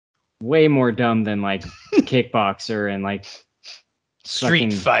 Way more dumb than like Kickboxer and like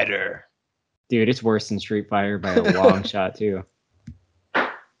Street fucking- Fighter. Dude, it's worse than Street Fighter by a long shot too.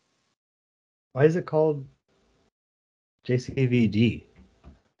 Why is it called JCVD?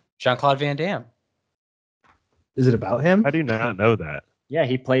 Jean-Claude Van Damme. Is it about him? How do you not know that? Yeah,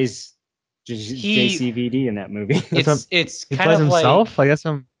 he plays JCVD in that movie. It's He kind plays of himself? I guess I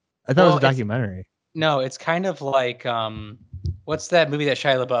thought it was a it's- documentary. No, it's kind of like what's that movie that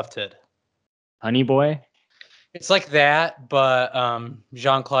Shia LaBeouf did? Honey Boy? It's like that, but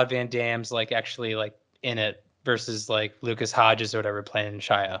Jean-Claude Van Damme's like actually like in it versus like Lucas Hodges or whatever playing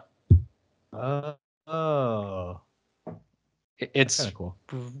Shia. It's kind of cool.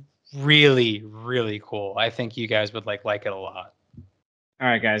 Really, really cool. I think you guys would like it a lot. All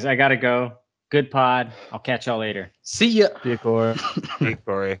right, guys, I gotta go. Good pod. I'll catch y'all later. See ya. See ya, Corey. Hey,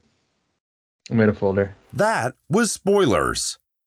 Corey. I made a folder. That was Spoilers.